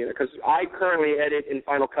 Because I currently edit in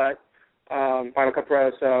Final Cut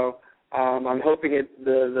Pro, so I'm hoping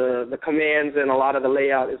the commands and a lot of the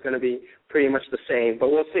layout is going to be pretty much the same, but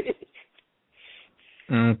we'll see.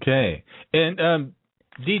 Okay. And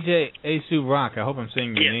DJ Asu Rock, I hope I'm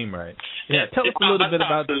saying your name right. Yeah, tell us a little bit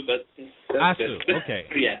about Asu. Okay,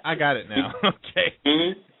 yeah, I got it now. Okay.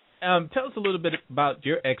 Mm-hmm. Tell us a little bit about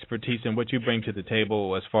your expertise and what you bring to the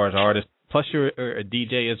table as far as artists. Plus, you're a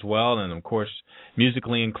DJ as well, and of course,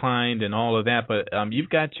 musically inclined and all of that. But you've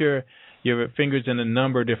got your fingers in a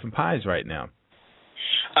number of different pies right now.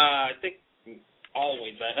 I think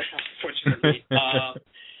always, unfortunately.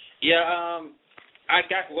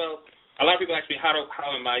 A lot of people ask me how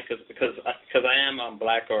am I, because I am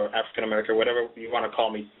black or African American, whatever you want to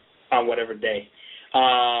call me, on whatever day.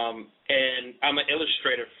 And I'm an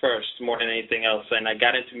illustrator first, more than anything else. And I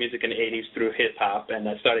got into music in the 80s through hip hop, and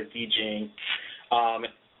I started DJing.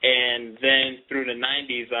 And then through the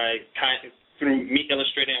 90s, through me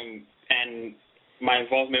illustrating and my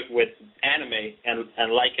involvement with anime and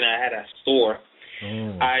liking, I had a store.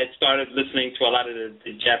 I started listening to a lot of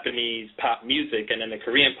the Japanese pop music and then the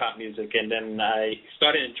Korean pop music, and then I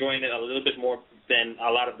started enjoying it a little bit more than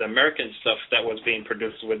a lot of the American stuff that was being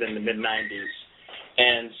produced within the mid-90s.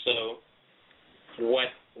 And so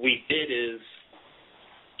what we did is,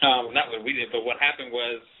 not what we did, but what happened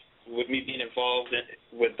was, with me being involved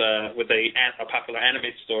with a popular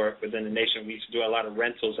anime store within the nation, we used to do a lot of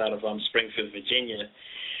rentals out of Springfield, Virginia.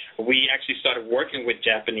 We actually started working with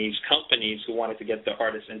Japanese companies who wanted to get the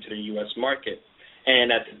artists into the U.S. market.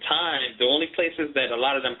 And at the time, the only places that a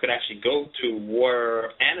lot of them could actually go to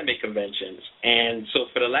were anime conventions. And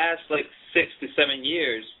so for the last 6 to 7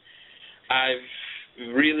 years,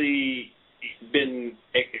 I've really been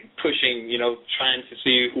pushing, trying to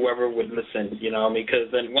see whoever would listen,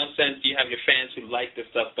 because in one sense you have your fans who like this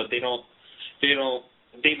stuff, but they like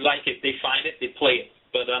it, they find it, they play it.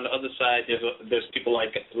 But on the other side, there's people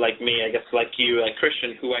like me, I guess, like you, like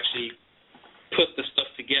Christian, who actually put the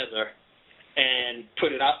stuff together and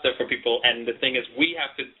put it out there for people. And the thing is, we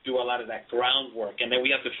have to do a lot of that groundwork, and then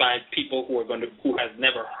we have to find people who has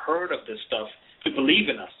never heard of this stuff to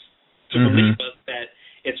believe in us, to believe us that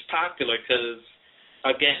it's popular. Because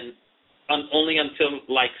again, only until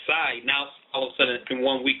Psy, now all of a sudden in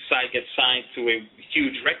 1 week, Psy gets signed to a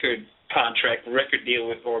huge record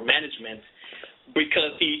deal with or management,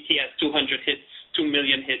 because he has 200 hits, 2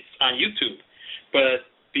 million hits on YouTube. But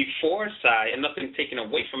before Psy, and nothing taken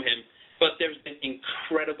away from him, but there's been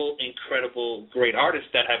incredible great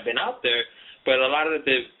artists that have been out there. But a lot of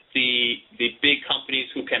the big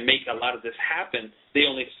companies who can make a lot of this happen, they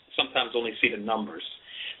sometimes only see the numbers.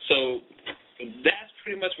 So that's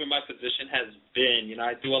pretty much where my position has been.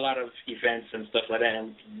 I do a lot of events and stuff like that.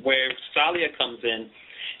 And where Salia comes in,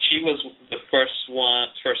 she was the first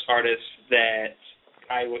artist that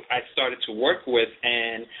I started to work with,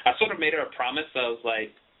 and I sort of made her a promise. I was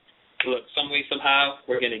like, look, some way, somehow,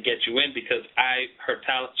 we're going to get you in, because her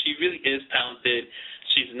talent, she really is talented.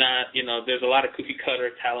 She's not, there's a lot of cookie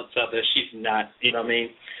cutter talents out there. She's not,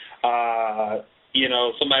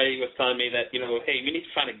 somebody was telling me that, hey, we need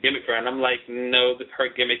to find a gimmick for her. And I'm like, no, her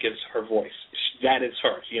gimmick is her voice. That is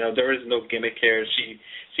her. There is no gimmick here.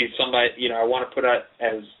 She's somebody, I want to put out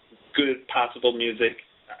as good possible music,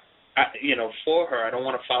 for her. I don't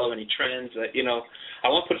want to follow any trends. I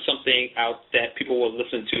want to put something out that people will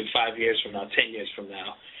listen to 5 years from now, 10 years from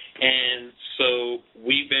now. And so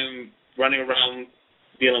we've been running around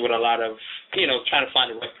dealing with a lot of, trying to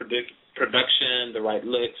find the right production, the right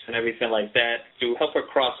looks, and everything like that to help her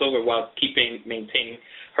cross over while maintaining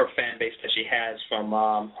her fan base that she has from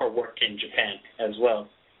her work in Japan as well.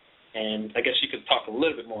 And I guess she could talk a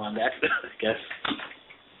little bit more on that, I guess.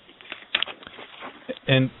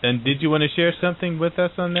 And did you want to share something with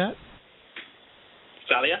us on that?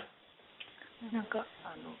 Salia? なんか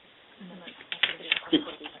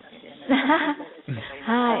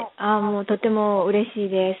はい、もうとても嬉しい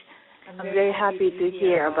です。I'm very happy to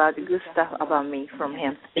hear about the good stuff about me from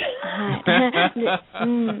him. は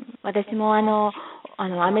い。私もア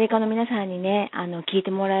メリカの皆さんにね、聴い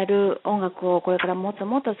てもらえる音楽をこれからもっと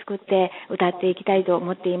もっと作って歌っていきたいと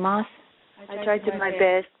思っています。I try to my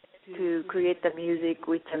best to create the music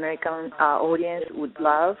which American audience would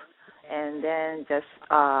love, and then just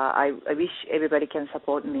I wish everybody can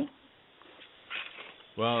support me.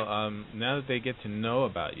 Well, now that they get to know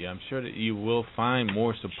about you, I'm sure that you will find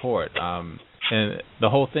more support. And the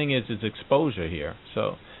whole thing is exposure here.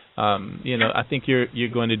 So, I think you're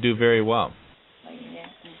going to do very well.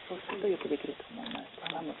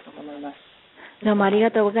 どうもあり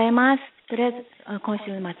がとうございます。とりあえず今週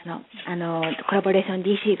末のコラボレーション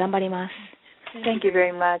DC 頑張ります。Thank you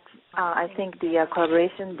very much. I think the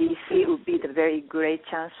collaboration DC would be the very great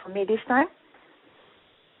chance for me this time.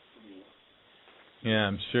 Yeah,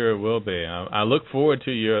 I'm sure it will be. I look forward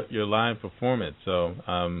to your live performance, so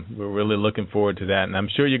we're really looking forward to that. And I'm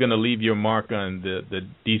sure you're going to leave your mark on the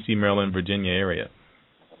D.C., Maryland, Virginia area.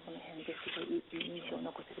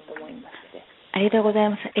 ありがとうござい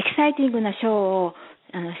ます。エキサイティングなショーを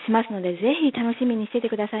しますので、ぜひ楽しみにしてて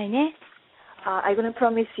くださいね。I'm going to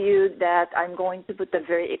promise you that I'm going to put a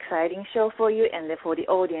very exciting show for you and for the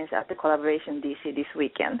audience at the Collaboration DC this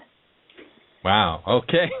weekend. Wow.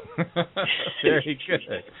 Okay. Very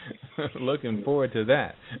good. Looking forward to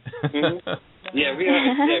that. Yeah, we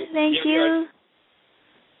are. Thank you.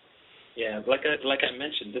 Yeah, like I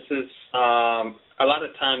mentioned, this is a lot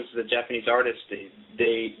of times the Japanese artists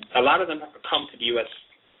they a lot of them come to the U.S.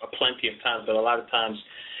 plenty of times, but a lot of times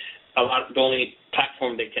the only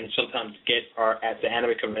platform they can sometimes get are at the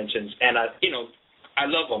anime conventions, and I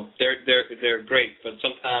love them. They're great, but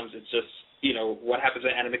sometimes it's just. What happens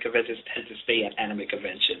at anime conventions tend to stay at anime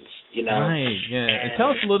conventions, Right, yeah. And tell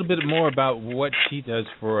us a little bit more about what she does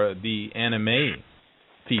for the anime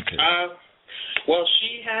features. Well,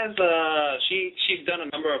 she has she's done a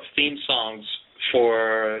number of theme songs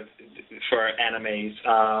for animes.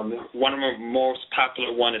 One of her most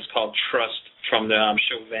popular one is called Trust from the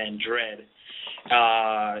show Van Dread.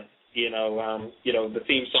 The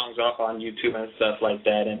theme songs are on YouTube and stuff like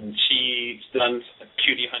that, and she's done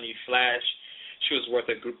Cutie Honey Flash. She was with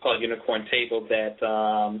a group called Unicorn Table that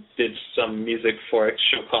did some music for a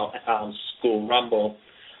show called School Rumble.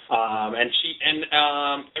 And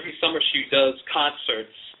every summer she does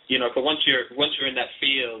concerts. But once you're in that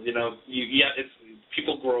field,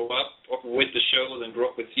 people grow up with the shows and grow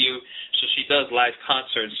up with you. So she does live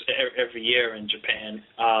concerts every year in Japan.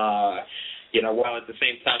 While at the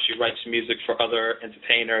same time she writes music for other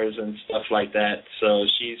entertainers and stuff like that. So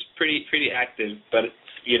she's pretty active, but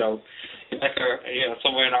like her,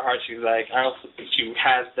 somewhere in her heart she's like, I also think she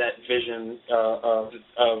has that vision of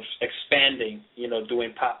expanding,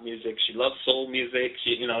 doing pop music. She loves soul music,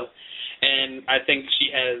 and I think she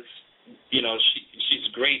has, she's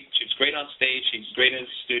great. She's great on stage. She's great in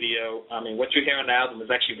the studio. I mean, what you hear on the album is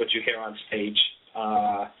actually what you hear on stage.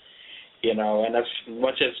 And as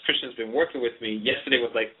much as Christian's been working with me, yesterday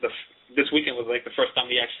was like this weekend was like the first time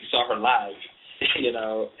we actually saw her live,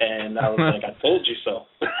 and I was like, I told you so.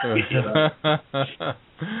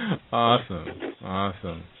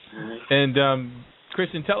 Awesome. And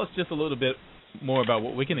Christian, tell us just a little bit more about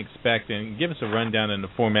what we can expect, and give us a rundown in the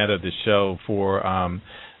format of the show for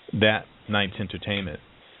that night's entertainment.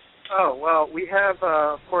 Oh, well, we have,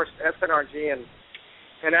 of course, SNRG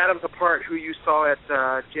and Adams Apart, who you saw at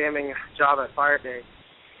Jamming Java Fire Day.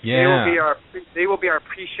 Yeah. They will be our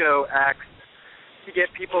pre-show acts to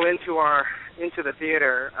get people into the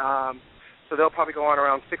theater. So they'll probably go on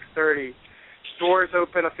around 6:30. Doors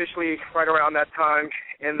open officially right around that time,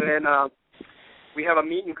 and then we have a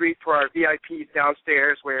meet and greet for our VIPs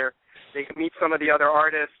downstairs where they can meet some of the other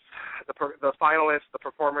artists, the finalists, the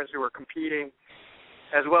performers who are competing,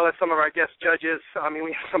 as well as some of our guest judges. I mean,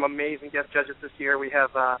 we have some amazing guest judges this year. We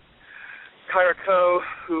have Kyra Ko,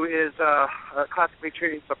 who is a classically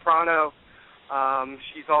trained soprano.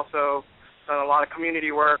 She's also done a lot of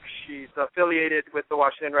community work. She's affiliated with the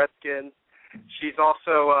Washington Redskins. She's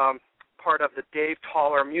also part of the Dave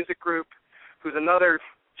Toller music group, who's another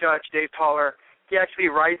judge, Dave Toller. He actually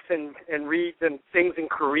writes and reads and sings in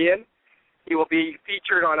Korean, He will be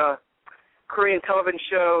featured on a Korean television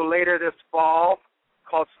show later this fall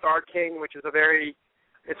called Star King, which is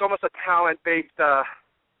it's almost a talent-based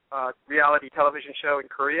reality television show in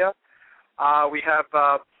Korea. We have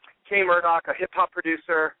Kay Murdoch, a hip-hop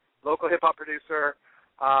producer, local hip-hop producer.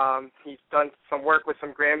 He's done some work with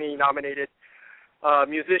some Grammy-nominated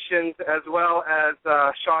musicians, as well as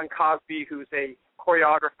Sean Cosby, who's a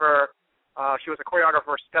choreographer. She was a choreographer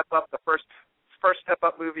for Step Up, the first Step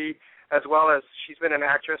Up movie, as well as she's been an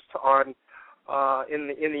actress on in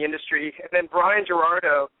the industry. And then Brian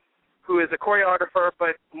Gerardo, who is a choreographer,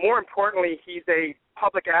 but more importantly, he's a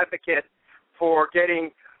public advocate for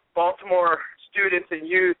getting Baltimore students and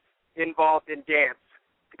youth involved in dance.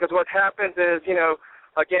 Because what happens is,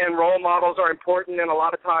 again, role models are important, and a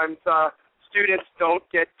lot of times students don't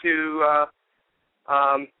get to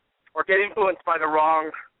or get influenced by the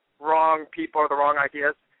wrong people or the wrong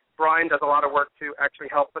ideas. Brian does a lot of work to actually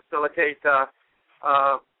help facilitate,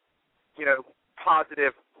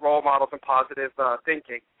 positive role models and positive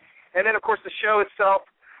thinking. And then, of course, the show itself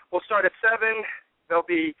will start at 7. There'll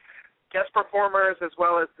be guest performers as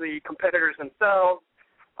well as the competitors themselves.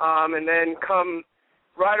 And then come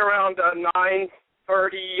right around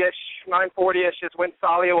 9:30-ish, 9:40-ish is when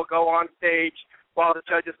Salia will go on stage while the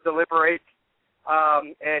judges deliberate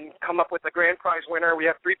and come up with the grand prize winner. We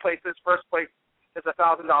have 3 places. First place is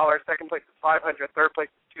 $1,000. Second place is $500. Third place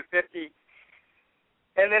is $250.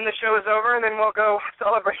 And then the show is over, and then we'll go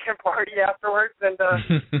celebrate and party afterwards. And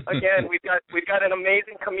again, we've got an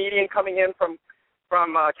amazing comedian coming in from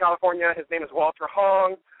California. His name is Walter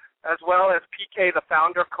Hong, as well as PK, the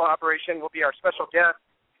founder of Kollaboration, will be our special guest.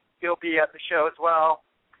 He'll be at the show as well.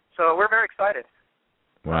 So we're very excited.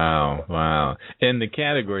 Wow. And the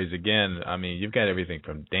categories, again, I mean, you've got everything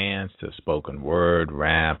from dance to spoken word,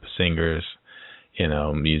 rap, singers,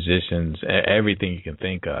 musicians, everything you can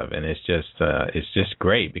think of. And it's just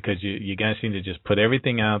great because you guys seem to just put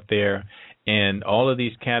everything out there, and all of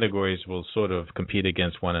these categories will sort of compete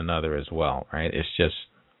against one another as well, right? It's just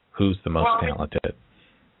who's the most talented.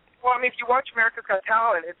 Well, I mean, if you watch America's Got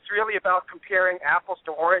Talent, it's really about comparing apples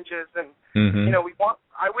to oranges, and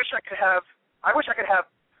I wish I could have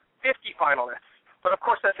 50 finalists, but of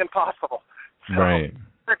course that's impossible. So right.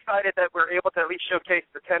 We're excited that we're able to at least showcase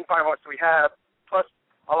the 10 finalists we have, plus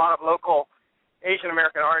a lot of local Asian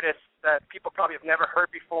American artists that people probably have never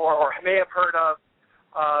heard before or may have heard of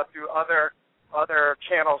through other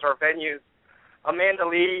channels or venues. Amanda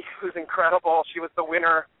Lee, who's incredible, she was the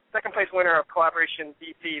second place winner of Kollaboration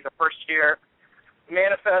DC the first year.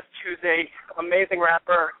 Manifest, who's a amazing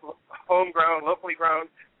rapper, homegrown, locally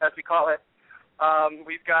grown, as we call it.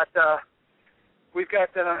 We've got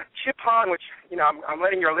Chip Han, which I'm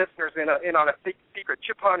letting your listeners in on a secret.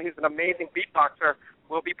 Chip Han, who's an amazing beatboxer,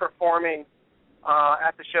 will be performing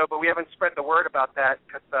at the show, but we haven't spread the word about that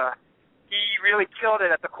because he really killed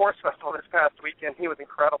it at the Course Festival this past weekend. He was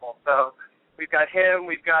incredible. So we've got him.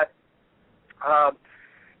 We've got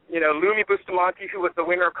Lumi Bustamante, who was the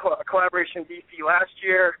winner of Kollaboration DC last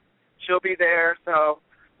year. She'll be there. So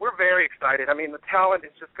we're very excited. I mean, the talent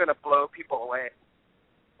is just going to blow people away.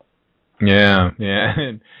 Yeah,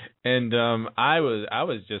 and I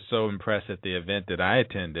was just so impressed at the event that I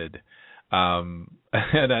attended, and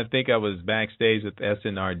I think I was backstage with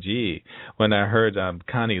SNRG when I heard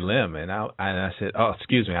Connie Lim, and I said, "Oh,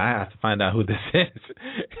 excuse me, I have to find out who this is,"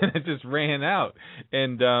 and I just ran out,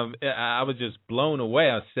 and I was just blown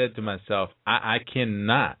away. I said to myself, I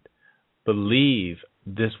cannot believe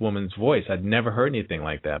this woman's voice. I'd never heard anything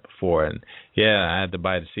like that before, and I had to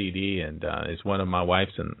buy the CD, and it's one of my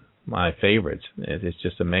wife's and my favorites. It's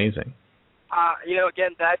just amazing.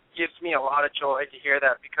 Again, that gives me a lot of joy to hear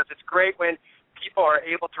that because it's great when people are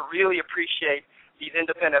able to really appreciate these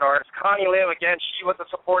independent artists. Connie Lim, again, she was a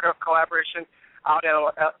supporter of Kollaboration out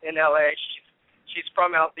in L.A. She's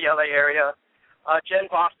from the L.A. area. Jen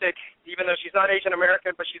Bostic, even though she's not Asian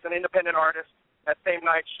American, but she's an independent artist. That same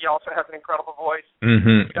night, she also has an incredible voice.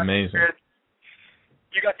 Amazing.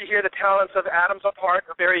 You got to hear the talents of Atoms Apart.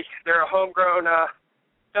 They're a homegrown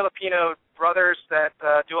Filipino brothers that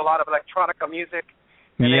do a lot of electronica music.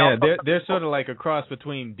 And they're sort of like a cross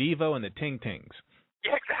between Devo and the Ting Tings.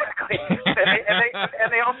 Yeah, exactly. and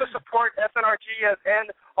they also support SNRG and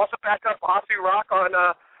also back up Aussie Rock on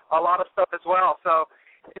a lot of stuff as well. So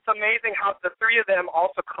it's amazing how the three of them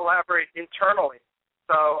also collaborate internally.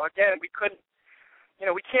 So again, we can't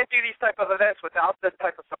do these type of events without this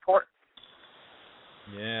type of support.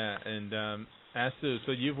 Yeah, and Asu,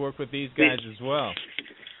 so you've worked with these guys as well.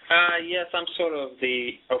 Yes, I'm sort of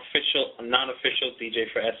the non-official DJ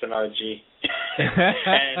for SNRG.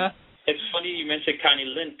 And it's funny you mentioned Connie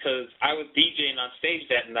Lynn because I was DJing on stage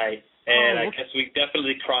that night, And I guess we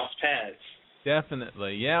definitely crossed paths.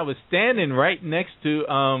 Definitely. Yeah, I was standing right next to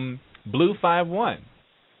Blue 51.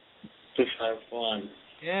 Blue 51.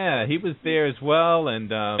 Yeah, he was there as well, and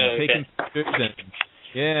taking pictures.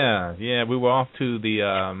 And we were off to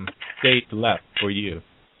the stage left for you.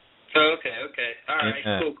 Okay. All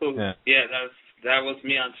right, cool. Yeah, that was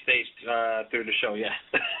me on stage through the show, yeah.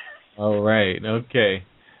 All right, okay.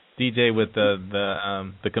 DJ with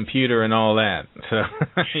the computer and all that. So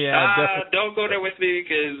don't go there with me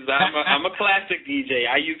because I'm a classic DJ.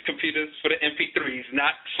 I use computers for the MP3s,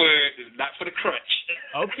 not for the crutch.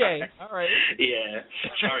 Okay, all right. Yeah,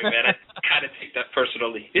 sorry, man. I kind of take that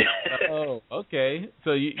personally. Oh, okay.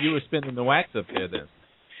 So you were spinning the wax up there then?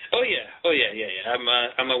 Oh yeah.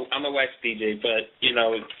 I'm a wax DJ, but you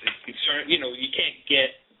can't get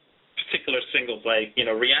particular singles like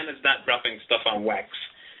Rihanna's not dropping stuff on wax.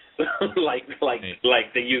 like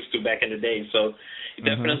they used to back in the day. So you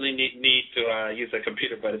definitely need to use a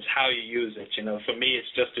computer, but it's how you use it. For me,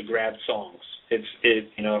 it's just to grab songs.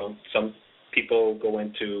 Some people go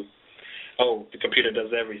into, the computer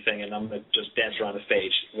does everything, and I'm gonna just dance around the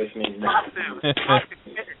stage with me. I'll admit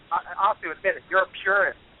it. You're a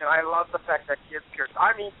purist, and I love the fact that you're purist.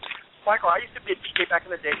 I mean, Michael, I used to be a DJ back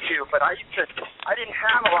in the day too, but I didn't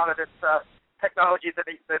have a lot of this technology that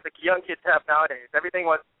the young kids have nowadays. Everything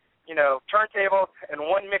was turntable and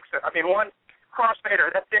one mixer. I mean, one crossfader.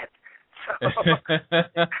 That's it. So.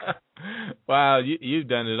 Wow, you've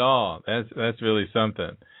done it all. That's really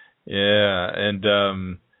something. Yeah, and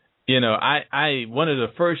I one of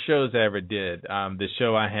the first shows I ever did, the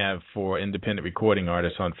show I have for independent recording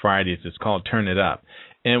artists on Fridays, is called Turn It Up.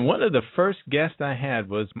 And one of the first guests I had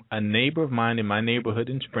was a neighbor of mine in my neighborhood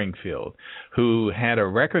in Springfield who had a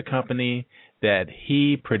record company that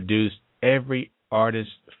he produced every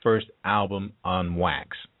artist's first album on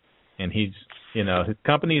wax. And he's, his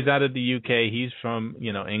company is out of the UK. He's from,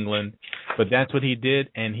 England. But that's what he did,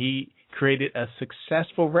 and he created a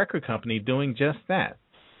successful record company doing just that.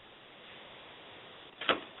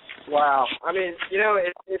 Wow. I mean,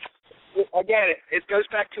 it goes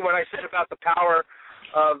back to what I said about the power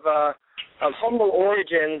of humble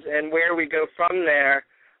origins and where we go from there.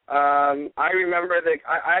 I remember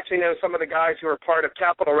I actually know some of the guys who were part of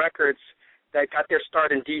Capitol Records that got their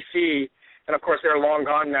start in D.C., and of course they're long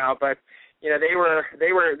gone now. But they were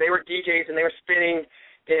DJs, and they were spinning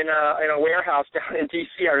in a warehouse down in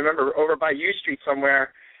D.C. I remember over by U Street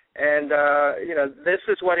somewhere. And this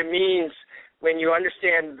is what it means when you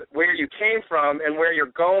understand where you came from and where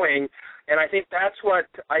you're going. And I think that's what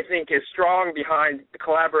I think is strong behind the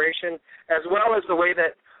collaboration, as well as the way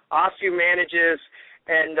that ASU manages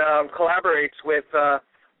and collaborates with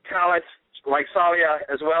talents like Salia,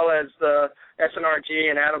 as well as the SNRG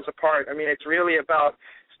and Atoms Apart. I mean, it's really about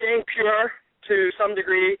staying pure to some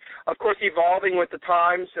degree, of course evolving with the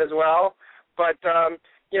times as well, but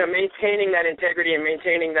maintaining that integrity and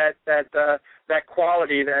maintaining that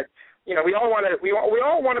quality that we all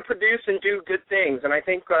want to produce and do good things. And I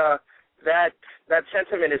think that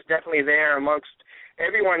sentiment is definitely there amongst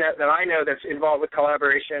everyone that I know that's involved with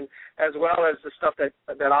collaboration, as well as the stuff that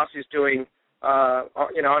Asu's doing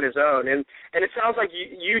on his own. And it sounds like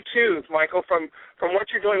you too, Michael, from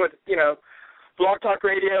what you're doing with Blog Talk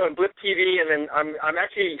Radio and Blip TV, and then I'm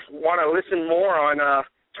actually want to listen more on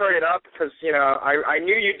Turn It Up, because I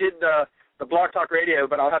knew you did the Blog Talk Radio,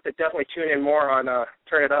 but I'll have to definitely tune in more on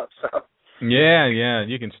Turn It Up. So. Yeah,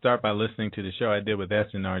 you can start by listening to the show I did with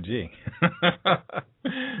SNRG.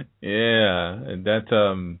 Yeah, and that's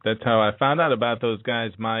how I found out about those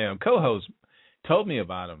guys. My co-host told me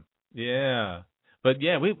about them. Yeah, but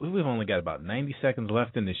yeah, we've only got about 90 seconds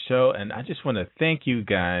left in the show, and I just want to thank you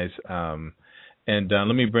guys. And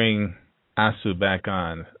let me bring Asu back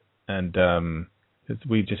on, and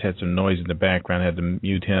we just had some noise in the background. I had to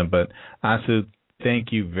mute him, but Asu,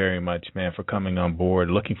 thank you very much, man, for coming on board.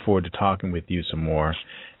 Looking forward to talking with you some more.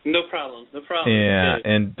 No problem. Yeah,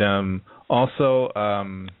 and also,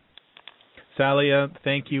 Salia,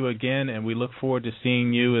 thank you again, and we look forward to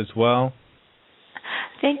seeing you as well.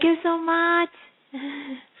 Thank you so much.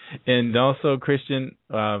 And also, Christian,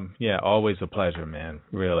 always a pleasure, man,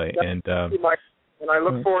 really. And I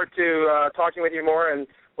look forward to talking with you more, and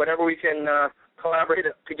whatever we can collaborate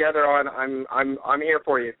together on, I'm here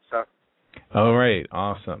for you. So. All right,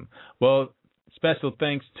 awesome. Well, special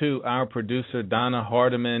thanks to our producer, Donna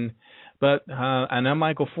Hardiman. And I'm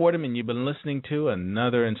Michael Fordham, and you've been listening to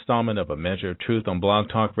another installment of A Measure of Truth on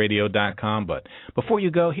blogtalkradio.com. But before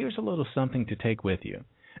you go, here's a little something to take with you.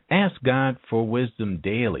 Ask God for wisdom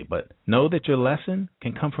daily, but know that your lesson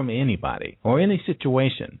can come from anybody or any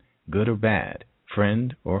situation, good or bad,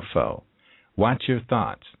 friend or foe. Watch your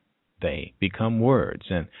thoughts. they become words.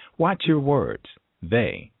 And watch your words,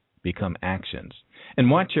 they become actions. And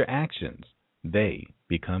watch your actions, they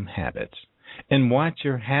become habits. And watch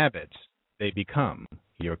your habits, they become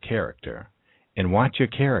your character. And watch your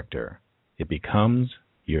character, it becomes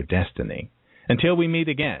your destiny. Until we meet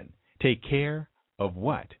again, take care of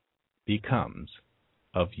what becomes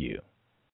of you.